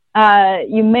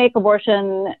you make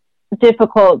abortion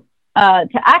difficult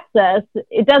to access.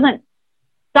 It doesn't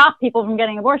stop people from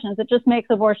getting abortions. It just makes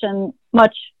abortion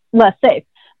much less safe.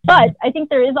 But I think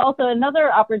there is also another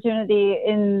opportunity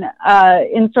in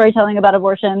storytelling about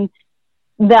abortion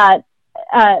that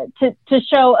to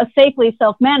show a safely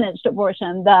self-managed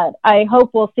abortion that I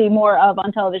hope we'll see more of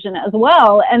on television as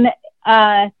well. And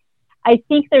I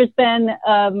think there's been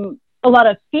a lot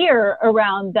of fear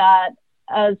around that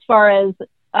as far as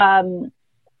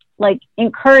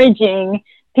encouraging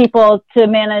people to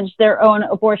manage their own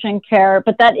abortion care.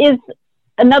 But that is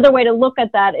another way to look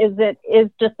at that, is it is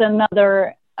just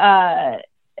another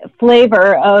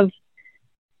flavor of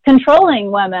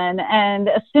controlling women and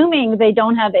assuming they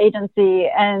don't have agency.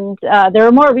 And there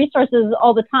are more resources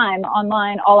all the time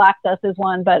online. All Access is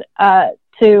one, but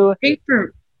to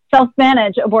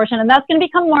self-manage abortion. And that's going to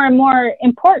become more and more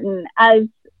important as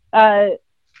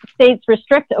states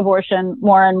restrict abortion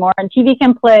more and more. And TV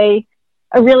can play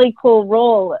a really cool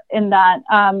role in that.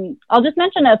 I'll just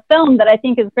mention a film that I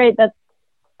think is great that's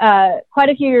quite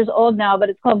a few years old now, but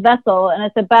it's called Vessel. And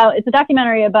it's a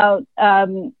documentary about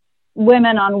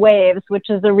women on waves, which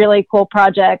is a really cool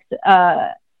project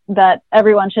that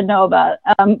everyone should know about.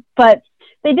 But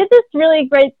they did this really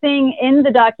great thing in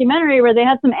the documentary where they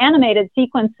had some animated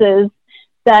sequences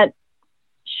that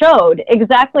showed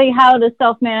exactly how to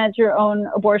self-manage your own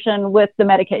abortion with the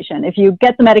medication. If you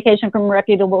get the medication from a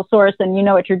reputable source and you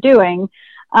know what you're doing.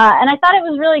 And I thought it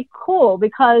was really cool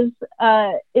because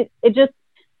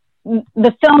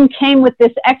the film came with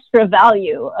this extra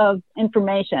value of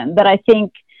information that I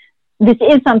think this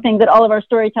is something that all of our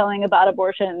storytelling about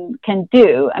abortion can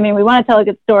do. I mean, we want to tell a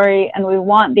good story and we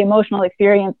want the emotional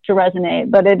experience to resonate,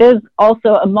 but it is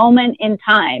also a moment in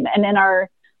time and in our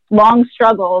long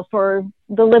struggle for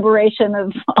the liberation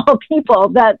of all people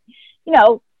that,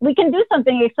 we can do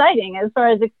something exciting as far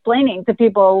as explaining to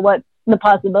people what the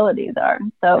possibilities are.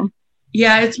 So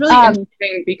yeah, it's really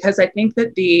interesting because I think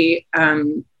that the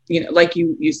you know, like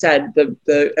you said,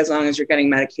 the as long as you're getting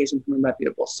medication from a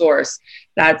reputable source,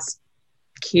 that's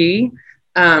key.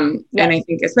 And I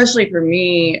think especially for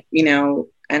me, you know,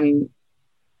 and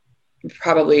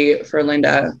probably for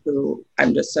Linda, who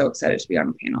I'm just so excited to be on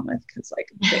the panel with, because like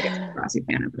I'm the biggest Degrassi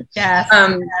fan of it.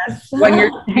 Yes. When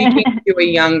you're speaking to a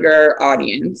younger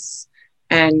audience,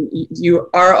 and you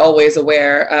are always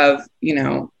aware of, you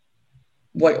know,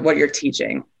 what you're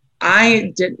teaching.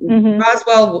 I didn't,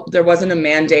 Roswell, there wasn't a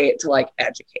mandate to like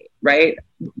educate, right?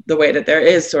 The way that there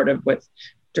is sort of with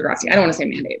Degrassi. I don't want to say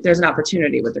mandate. There's an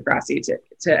opportunity with Degrassi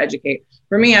to educate.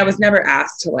 For me, I was never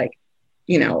asked to like,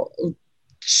 you know,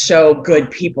 show good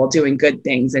people doing good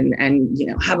things and, you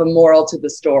know, have a moral to the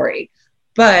story.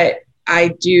 But I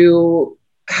do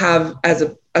have, as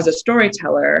a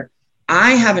storyteller,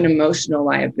 I have an emotional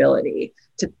liability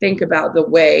to think about the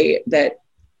way that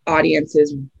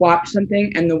audiences watch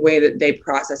something and the way that they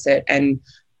process it and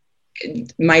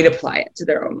might apply it to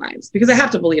their own lives, because I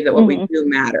have to believe that what we do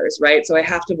matters, right? So I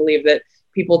have to believe that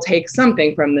people take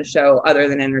something from the show other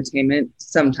than entertainment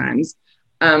sometimes.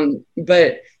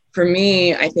 But for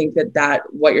me, I think that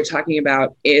what you're talking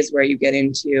about is where you get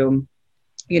into,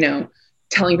 you know,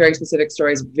 telling very specific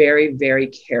stories very, very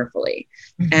carefully.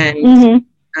 And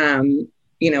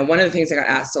you know, one of the things I got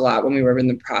asked a lot when we were in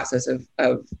the process of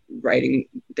writing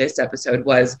this episode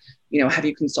was, you know, have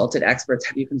you consulted experts?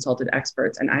 Have you consulted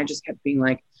experts? And I just kept being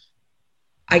like,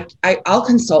 I'll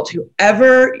consult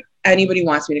whoever anybody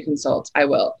wants me to consult, I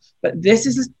will. But this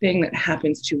is a thing that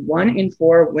happens to 1 in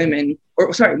 4 women,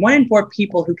 or sorry, 1 in 4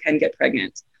 people who can get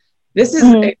pregnant. This is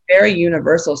a very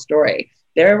universal story.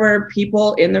 There were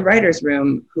people in the writer's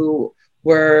room who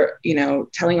were, you know,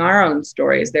 telling our own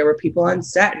stories. There were people on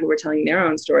set who were telling their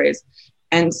own stories.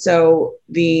 And so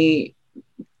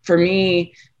for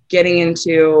me, getting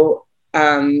into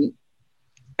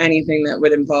anything that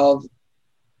would involve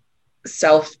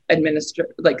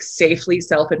safely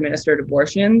self-administered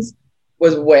abortions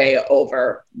was way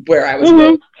over where I was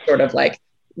willing to sort of like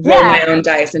roll my own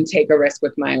dice and take a risk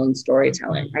with my own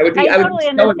storytelling. I would be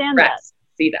so impressed to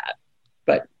see that,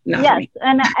 but not me.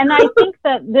 And I think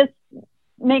that this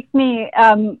makes me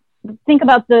think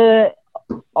about I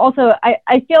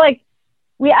feel like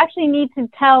we actually need to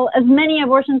tell as many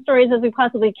abortion stories as we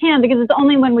possibly can, because it's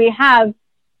only when we have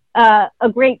a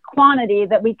great quantity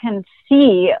that we can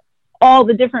see all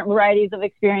the different varieties of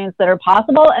experience that are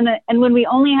possible. And when we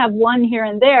only have one here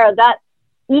and there, that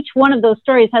each one of those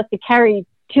stories has to carry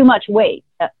too much weight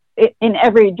in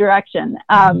every direction.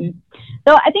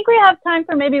 So I think we have time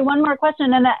for maybe one more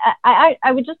question. And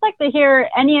I would just like to hear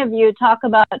any of you talk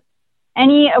about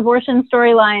any abortion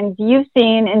storylines you've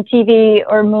seen in TV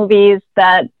or movies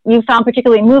that you found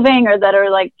particularly moving, or that are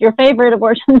like your favorite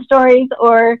abortion stories,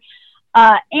 or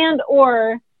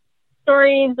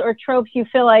stories or tropes you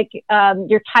feel like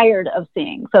you're tired of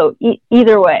seeing. So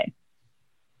either way.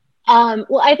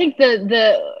 Well, I think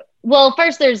well,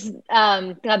 first there's,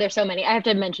 God, there's so many. I have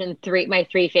to mention my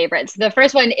three favorites. The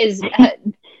first one is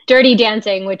Dirty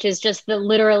Dancing, which is just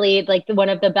literally like one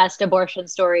of the best abortion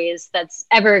stories that's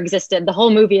ever existed. The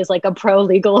whole movie is like a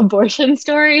pro-legal abortion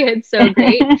story. It's so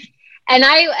great. And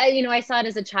I saw it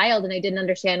as a child and I didn't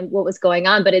understand what was going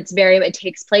on, but it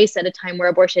takes place at a time where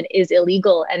abortion is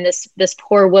illegal. And this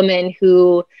poor woman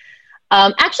who,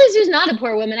 actually she's not a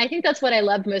poor woman. I think that's what I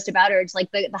loved most about her. It's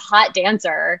like the hot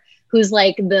dancer who's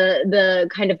like the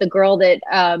kind of the girl that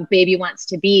Baby wants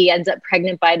to be, ends up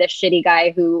pregnant by this shitty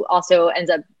guy who also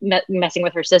ends up messing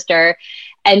with her sister.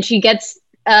 And she gets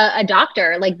a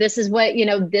doctor. Like, this is what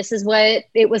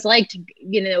it was like to,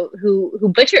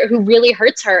 who really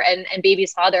hurts her, and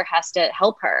Baby's father has to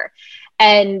help her.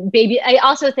 And Baby, I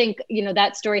also think,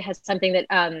 that story has something that,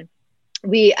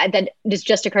 that is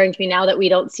just occurring to me now that we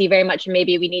don't see very much, and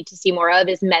maybe we need to see more of,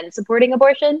 is men supporting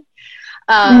abortion.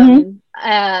 And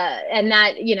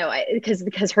that,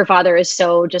 because her father is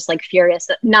so just like furious,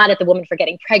 not at the woman for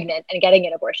getting pregnant and getting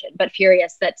an abortion, but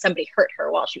furious that somebody hurt her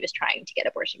while she was trying to get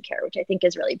abortion care, which I think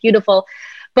is really beautiful.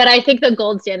 But I think the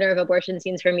gold standard of abortion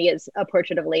scenes for me is A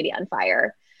Portrait of a Lady on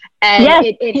Fire. And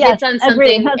it hits on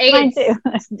something,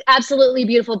 it's absolutely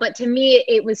beautiful. But to me,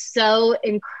 it was so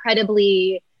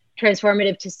incredibly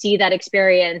transformative to see that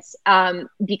experience,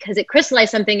 because it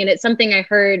crystallized something. And it's something I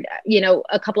heard,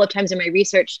 a couple of times in my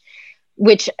research,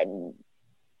 which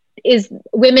is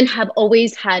women have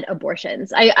always had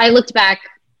abortions. I looked back,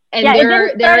 and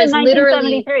there is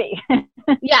literally,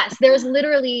 yes, there's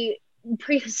literally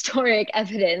prehistoric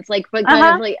evidence, like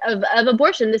of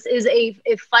abortion. This is a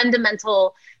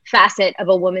fundamental facet of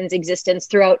a woman's existence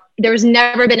throughout. There's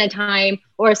never been a time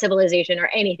or a civilization or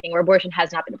anything where abortion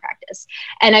has not been a practice.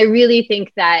 And I really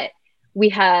think that we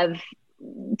have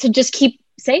to just keep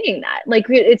saying that. Like,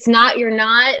 it's not, you're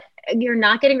not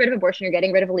getting rid of abortion, you're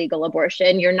getting rid of illegal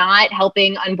abortion. You're not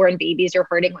helping unborn babies, you're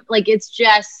hurting. Like, it's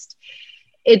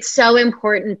so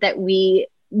important that we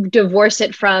divorce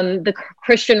it from the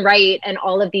Christian right and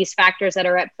all of these factors that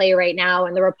are at play right now,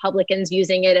 and the Republicans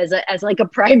using it as like a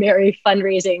primary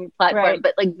fundraising platform. Right.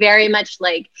 But like, very much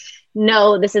like,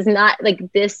 no, this is not, like,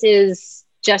 this is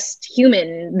just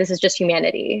human. This is just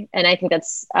humanity. And I think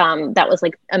that's that was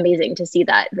like amazing to see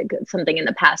that, like, something in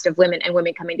the past of women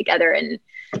coming together and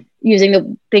using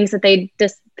the things that they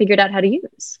just figured out how to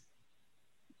use.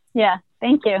 Yeah,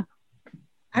 thank you.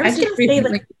 I was just gonna say,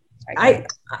 like,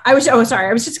 I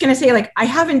was just gonna say, like, I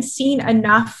haven't seen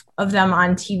enough of them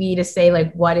on TV to say,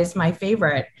 like, what is my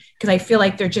favorite, because I feel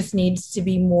like there just needs to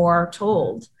be more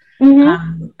told.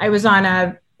 Mm-hmm. I was on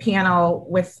a panel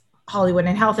with Hollywood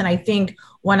and Health, and I think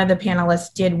one of the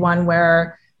panelists did one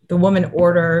where the woman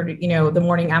ordered, the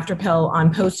morning after pill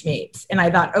on Postmates, and I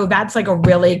thought, oh, that's like a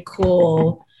really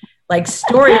cool, like,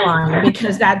 storyline,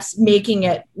 because that's making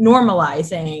it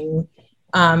normalizing,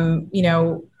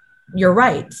 your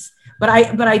rights. But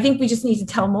I think we just need to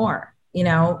tell more,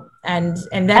 and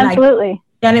then absolutely.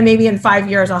 Then maybe in 5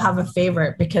 years I'll have a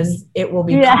favorite, because it will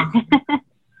be common.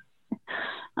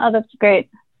 Oh, that's great.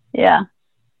 Yeah.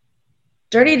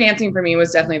 Dirty Dancing for me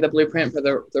was definitely the blueprint for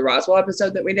the Roswell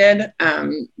episode that we did.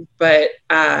 But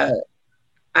I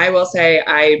will say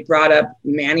I brought up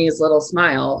Manny's Little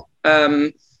Smile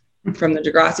from the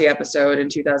Degrassi episode in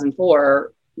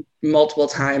 2004 multiple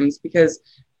times, because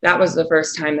that was the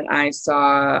first time that I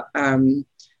saw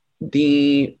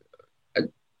the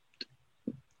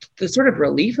sort of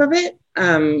relief of it.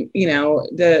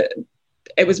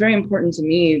 It was very important to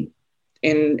me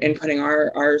in putting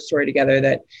our story together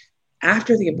that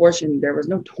after the abortion, there was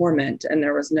no torment and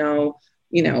there was no,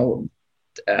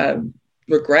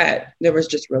 regret. There was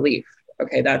just relief.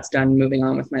 Okay, that's done. Moving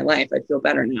on with my life. I feel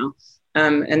better now.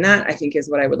 And that, I think, is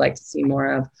what I would like to see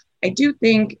more of. I do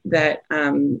think that,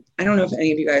 I don't know if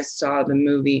any of you guys saw the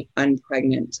movie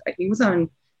Unpregnant. I think it was on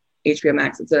HBO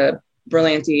Max. It's a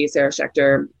Berlanti, Sarah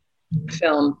Schechter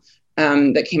film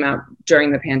that came out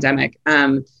during the pandemic.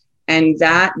 And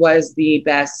that was the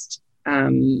best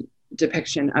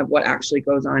depiction of what actually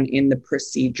goes on in the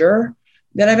procedure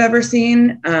that I've ever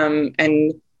seen.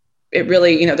 And it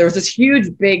really, there was this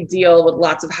huge big deal with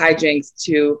lots of hijinks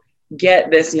to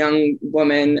get this young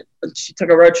woman. She took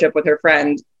a road trip with her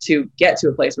friend to get to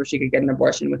a place where she could get an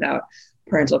abortion without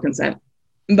parental consent.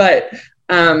 But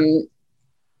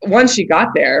once she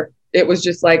got there, it was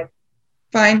just like,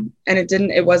 fine. And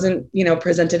it wasn't,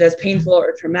 presented as painful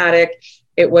or traumatic.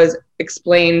 It was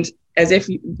explained as if,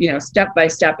 step by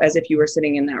step, as if you were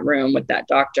sitting in that room with that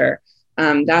doctor.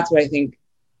 That's what I think,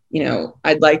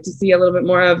 I'd like to see a little bit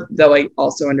more of, though I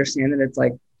also understand that it's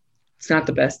not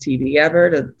the best TV ever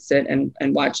to sit and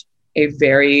watch a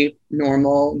very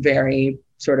normal, very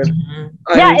sort of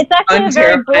it's actually a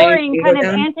very boring kind of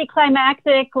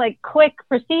anticlimactic, like, quick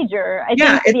procedure. I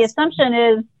think the assumption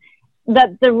is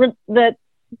that the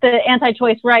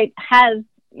anti-choice right has,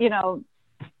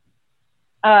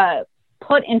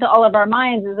 put into all of our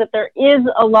minds is that there is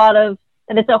that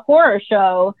it's a horror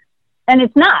show, and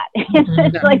it's not.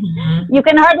 It's like, you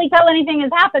can hardly tell anything is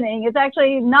happening. It's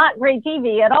actually not great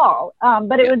TV at all.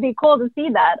 But it would be cool to see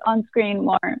that on screen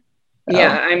more. So,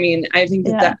 yeah, I mean, I think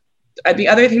that the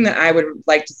other thing that I would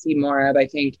like to see more of, I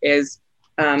think, is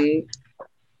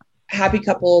happy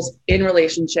couples in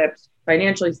relationships,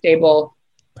 financially stable,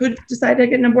 who decide to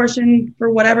get an abortion for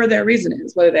whatever their reason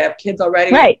is, whether they have kids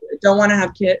already, right, don't want to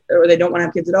have kids, or they don't want to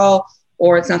have kids at all,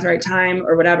 or it's not the right time,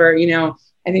 or whatever.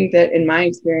 I think that in my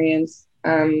experience,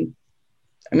 that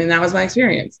was my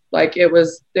experience. Like, it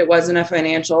wasn't a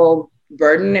financial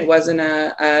burden. It wasn't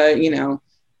a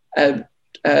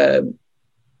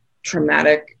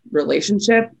traumatic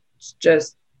relationship. It's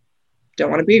just don't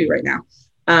want a baby right now.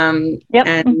 And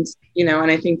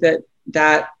I think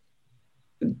that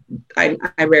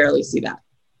I rarely see that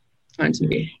on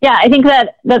TV. Yeah, I think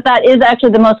that is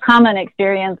actually the most common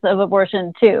experience of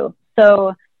abortion too.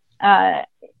 So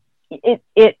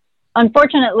it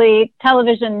unfortunately,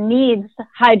 television needs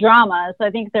high drama. So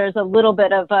I think there's a little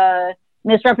bit of a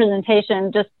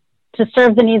misrepresentation just to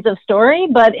serve the needs of story.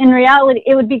 But in reality,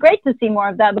 it would be great to see more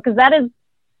of that, because that is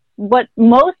what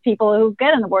most people who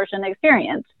get an abortion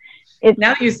experience. It's,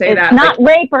 now that you say it's that, not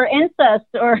rape or incest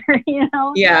or,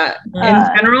 Yeah.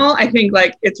 In general, I think,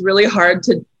 like, it's really hard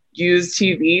to use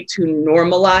TV to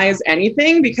normalize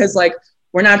anything, because like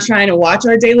we're not trying to watch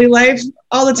our daily life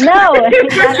all the time. No,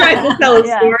 we're trying to tell a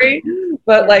story,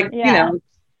 but like, you know.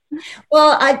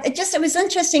 Well, it was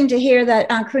interesting to hear that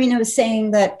Karina was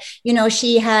saying that, you know,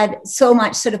 she had so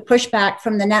much sort of pushback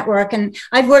from the network. And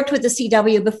I've worked with the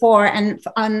CW before, and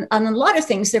on a lot of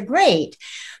things, they're great.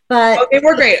 But they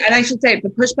were great. And I should say the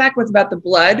pushback was about the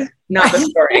blood, not the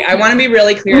story. I want to be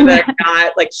really clear that I'm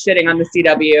not like shitting on the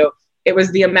CW. It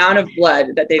was the amount of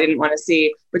blood that they didn't want to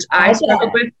see, which I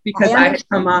struggled with because I had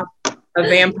come off a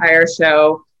vampire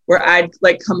show where I'd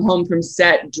like come home from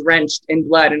set drenched in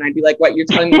blood, and I'd be like, what, you're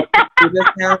telling me to do this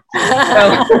now?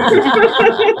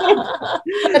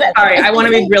 Sorry, I want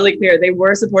to be really clear. They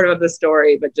were supportive of the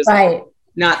story, but just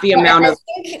not the amount of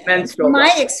menstrual blood.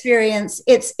 My experience,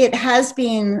 it has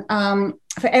been,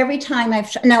 for every time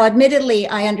now admittedly,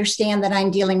 I understand that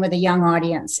I'm dealing with a young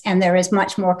audience, and there is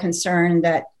much more concern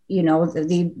that, you know,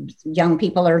 the young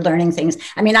people are learning things.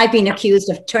 I mean, I've been accused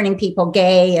of turning people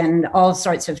gay and all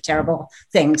sorts of terrible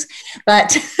things,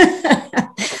 but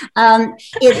it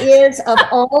is, of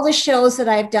all the shows that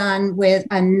I've done with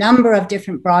a number of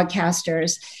different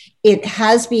broadcasters, it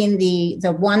has been the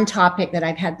one topic that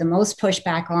I've had the most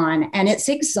pushback on. And it's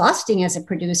exhausting as a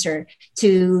producer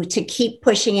to keep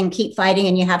pushing and keep fighting,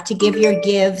 and you have to give your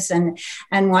gives and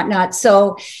whatnot.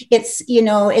 So it's, you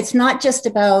know, it's not just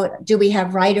about, do we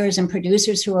have writers and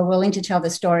producers who are willing to tell the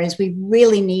stories? We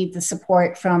really need the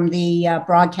support from the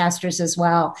broadcasters as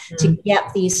well to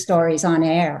get these stories on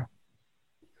air.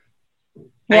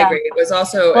 I agree. It was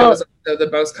also the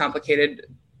most complicated.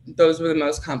 Those were the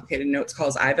most complicated notes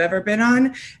calls I've ever been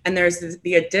on. And there's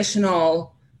the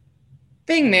additional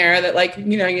thing there that, like,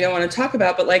 you know, you don't want to talk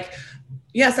about, but like,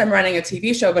 yes, I'm running a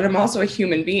TV show, but I'm also a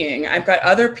human being. I've got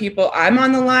other people, I'm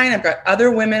on the line. I've got other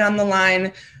women on the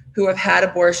line who have had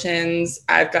abortions.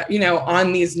 I've got, you know,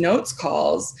 on these notes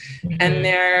calls, and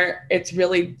it's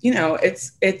really, you know,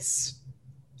 it's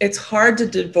hard to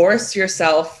divorce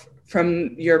yourself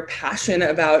from your passion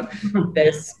about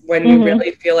this when you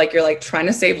really feel like you're like trying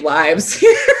to save lives.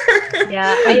 And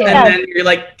then you're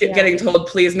like getting told,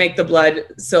 please make the blood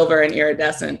silver and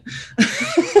iridescent.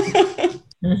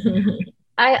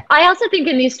 I also think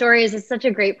in these stories, it's such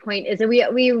a great point, is that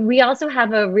we also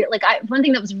have one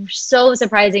thing that was so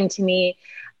surprising to me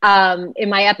in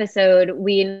my episode,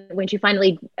 when she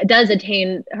finally does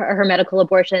attain her medical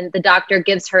abortion, the doctor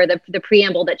gives her the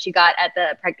preamble that she got at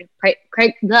the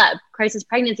crisis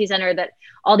pregnancy center, that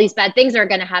all these bad things are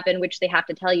going to happen, which they have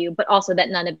to tell you, but also that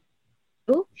none of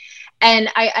you. And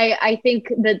I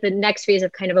think that the next phase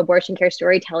of kind of abortion care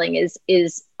storytelling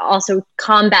is also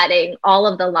combating all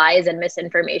of the lies and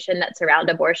misinformation that surround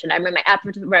abortion. I remember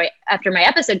after my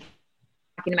episode,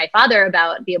 talking to my father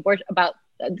about the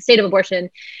state of abortion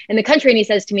in the country, and he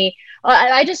says to me,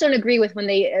 I just don't agree with when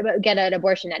they get an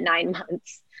abortion at 9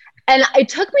 months. And it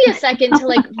took me a second to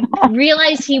like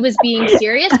realize he was being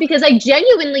serious, because I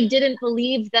genuinely didn't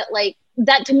believe that, like,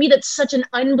 that to me, that's such an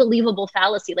unbelievable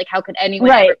fallacy. Like, how could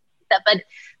anyone ever that? But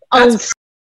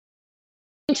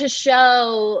to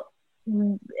show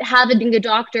having a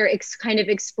doctor kind of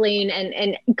explain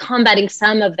and combating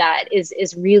some of that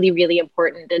is really, really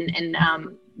important and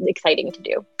exciting to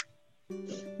do.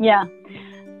 Yeah.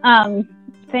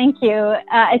 Thank you.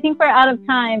 I think we're out of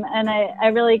time, and I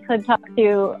really could talk to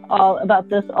you all about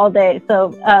this all day.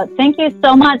 So thank you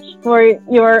so much for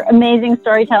your amazing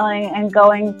storytelling and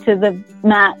going to the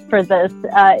mat for this.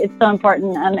 It's so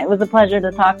important, and it was a pleasure to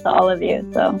talk to all of you.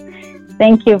 So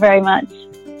thank you very much.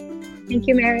 Thank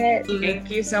you, Merritt.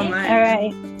 Thank you so much. All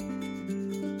right.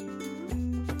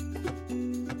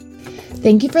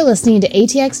 Thank you for listening to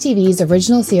ATX TV's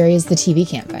original series, The TV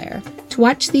Campfire. To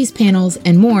watch these panels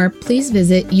and more, please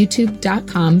visit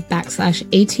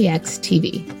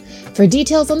youtube.com/ATXTV. For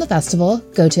details on the festival,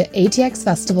 go to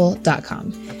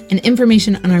atxfestival.com. And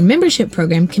information on our membership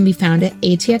program can be found at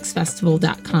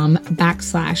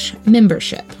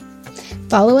atxfestival.com/membership.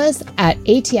 Follow us at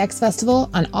ATX Festival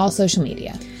on all social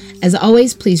media. As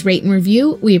always, please rate and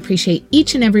review. We appreciate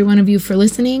each and every one of you for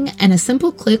listening, and a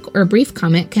simple click or a brief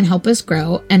comment can help us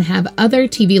grow and have other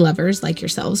TV lovers like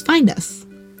yourselves find us.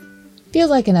 Feels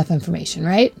like enough information,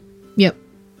 right? Yep.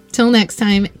 Till next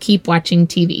time, keep watching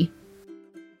TV.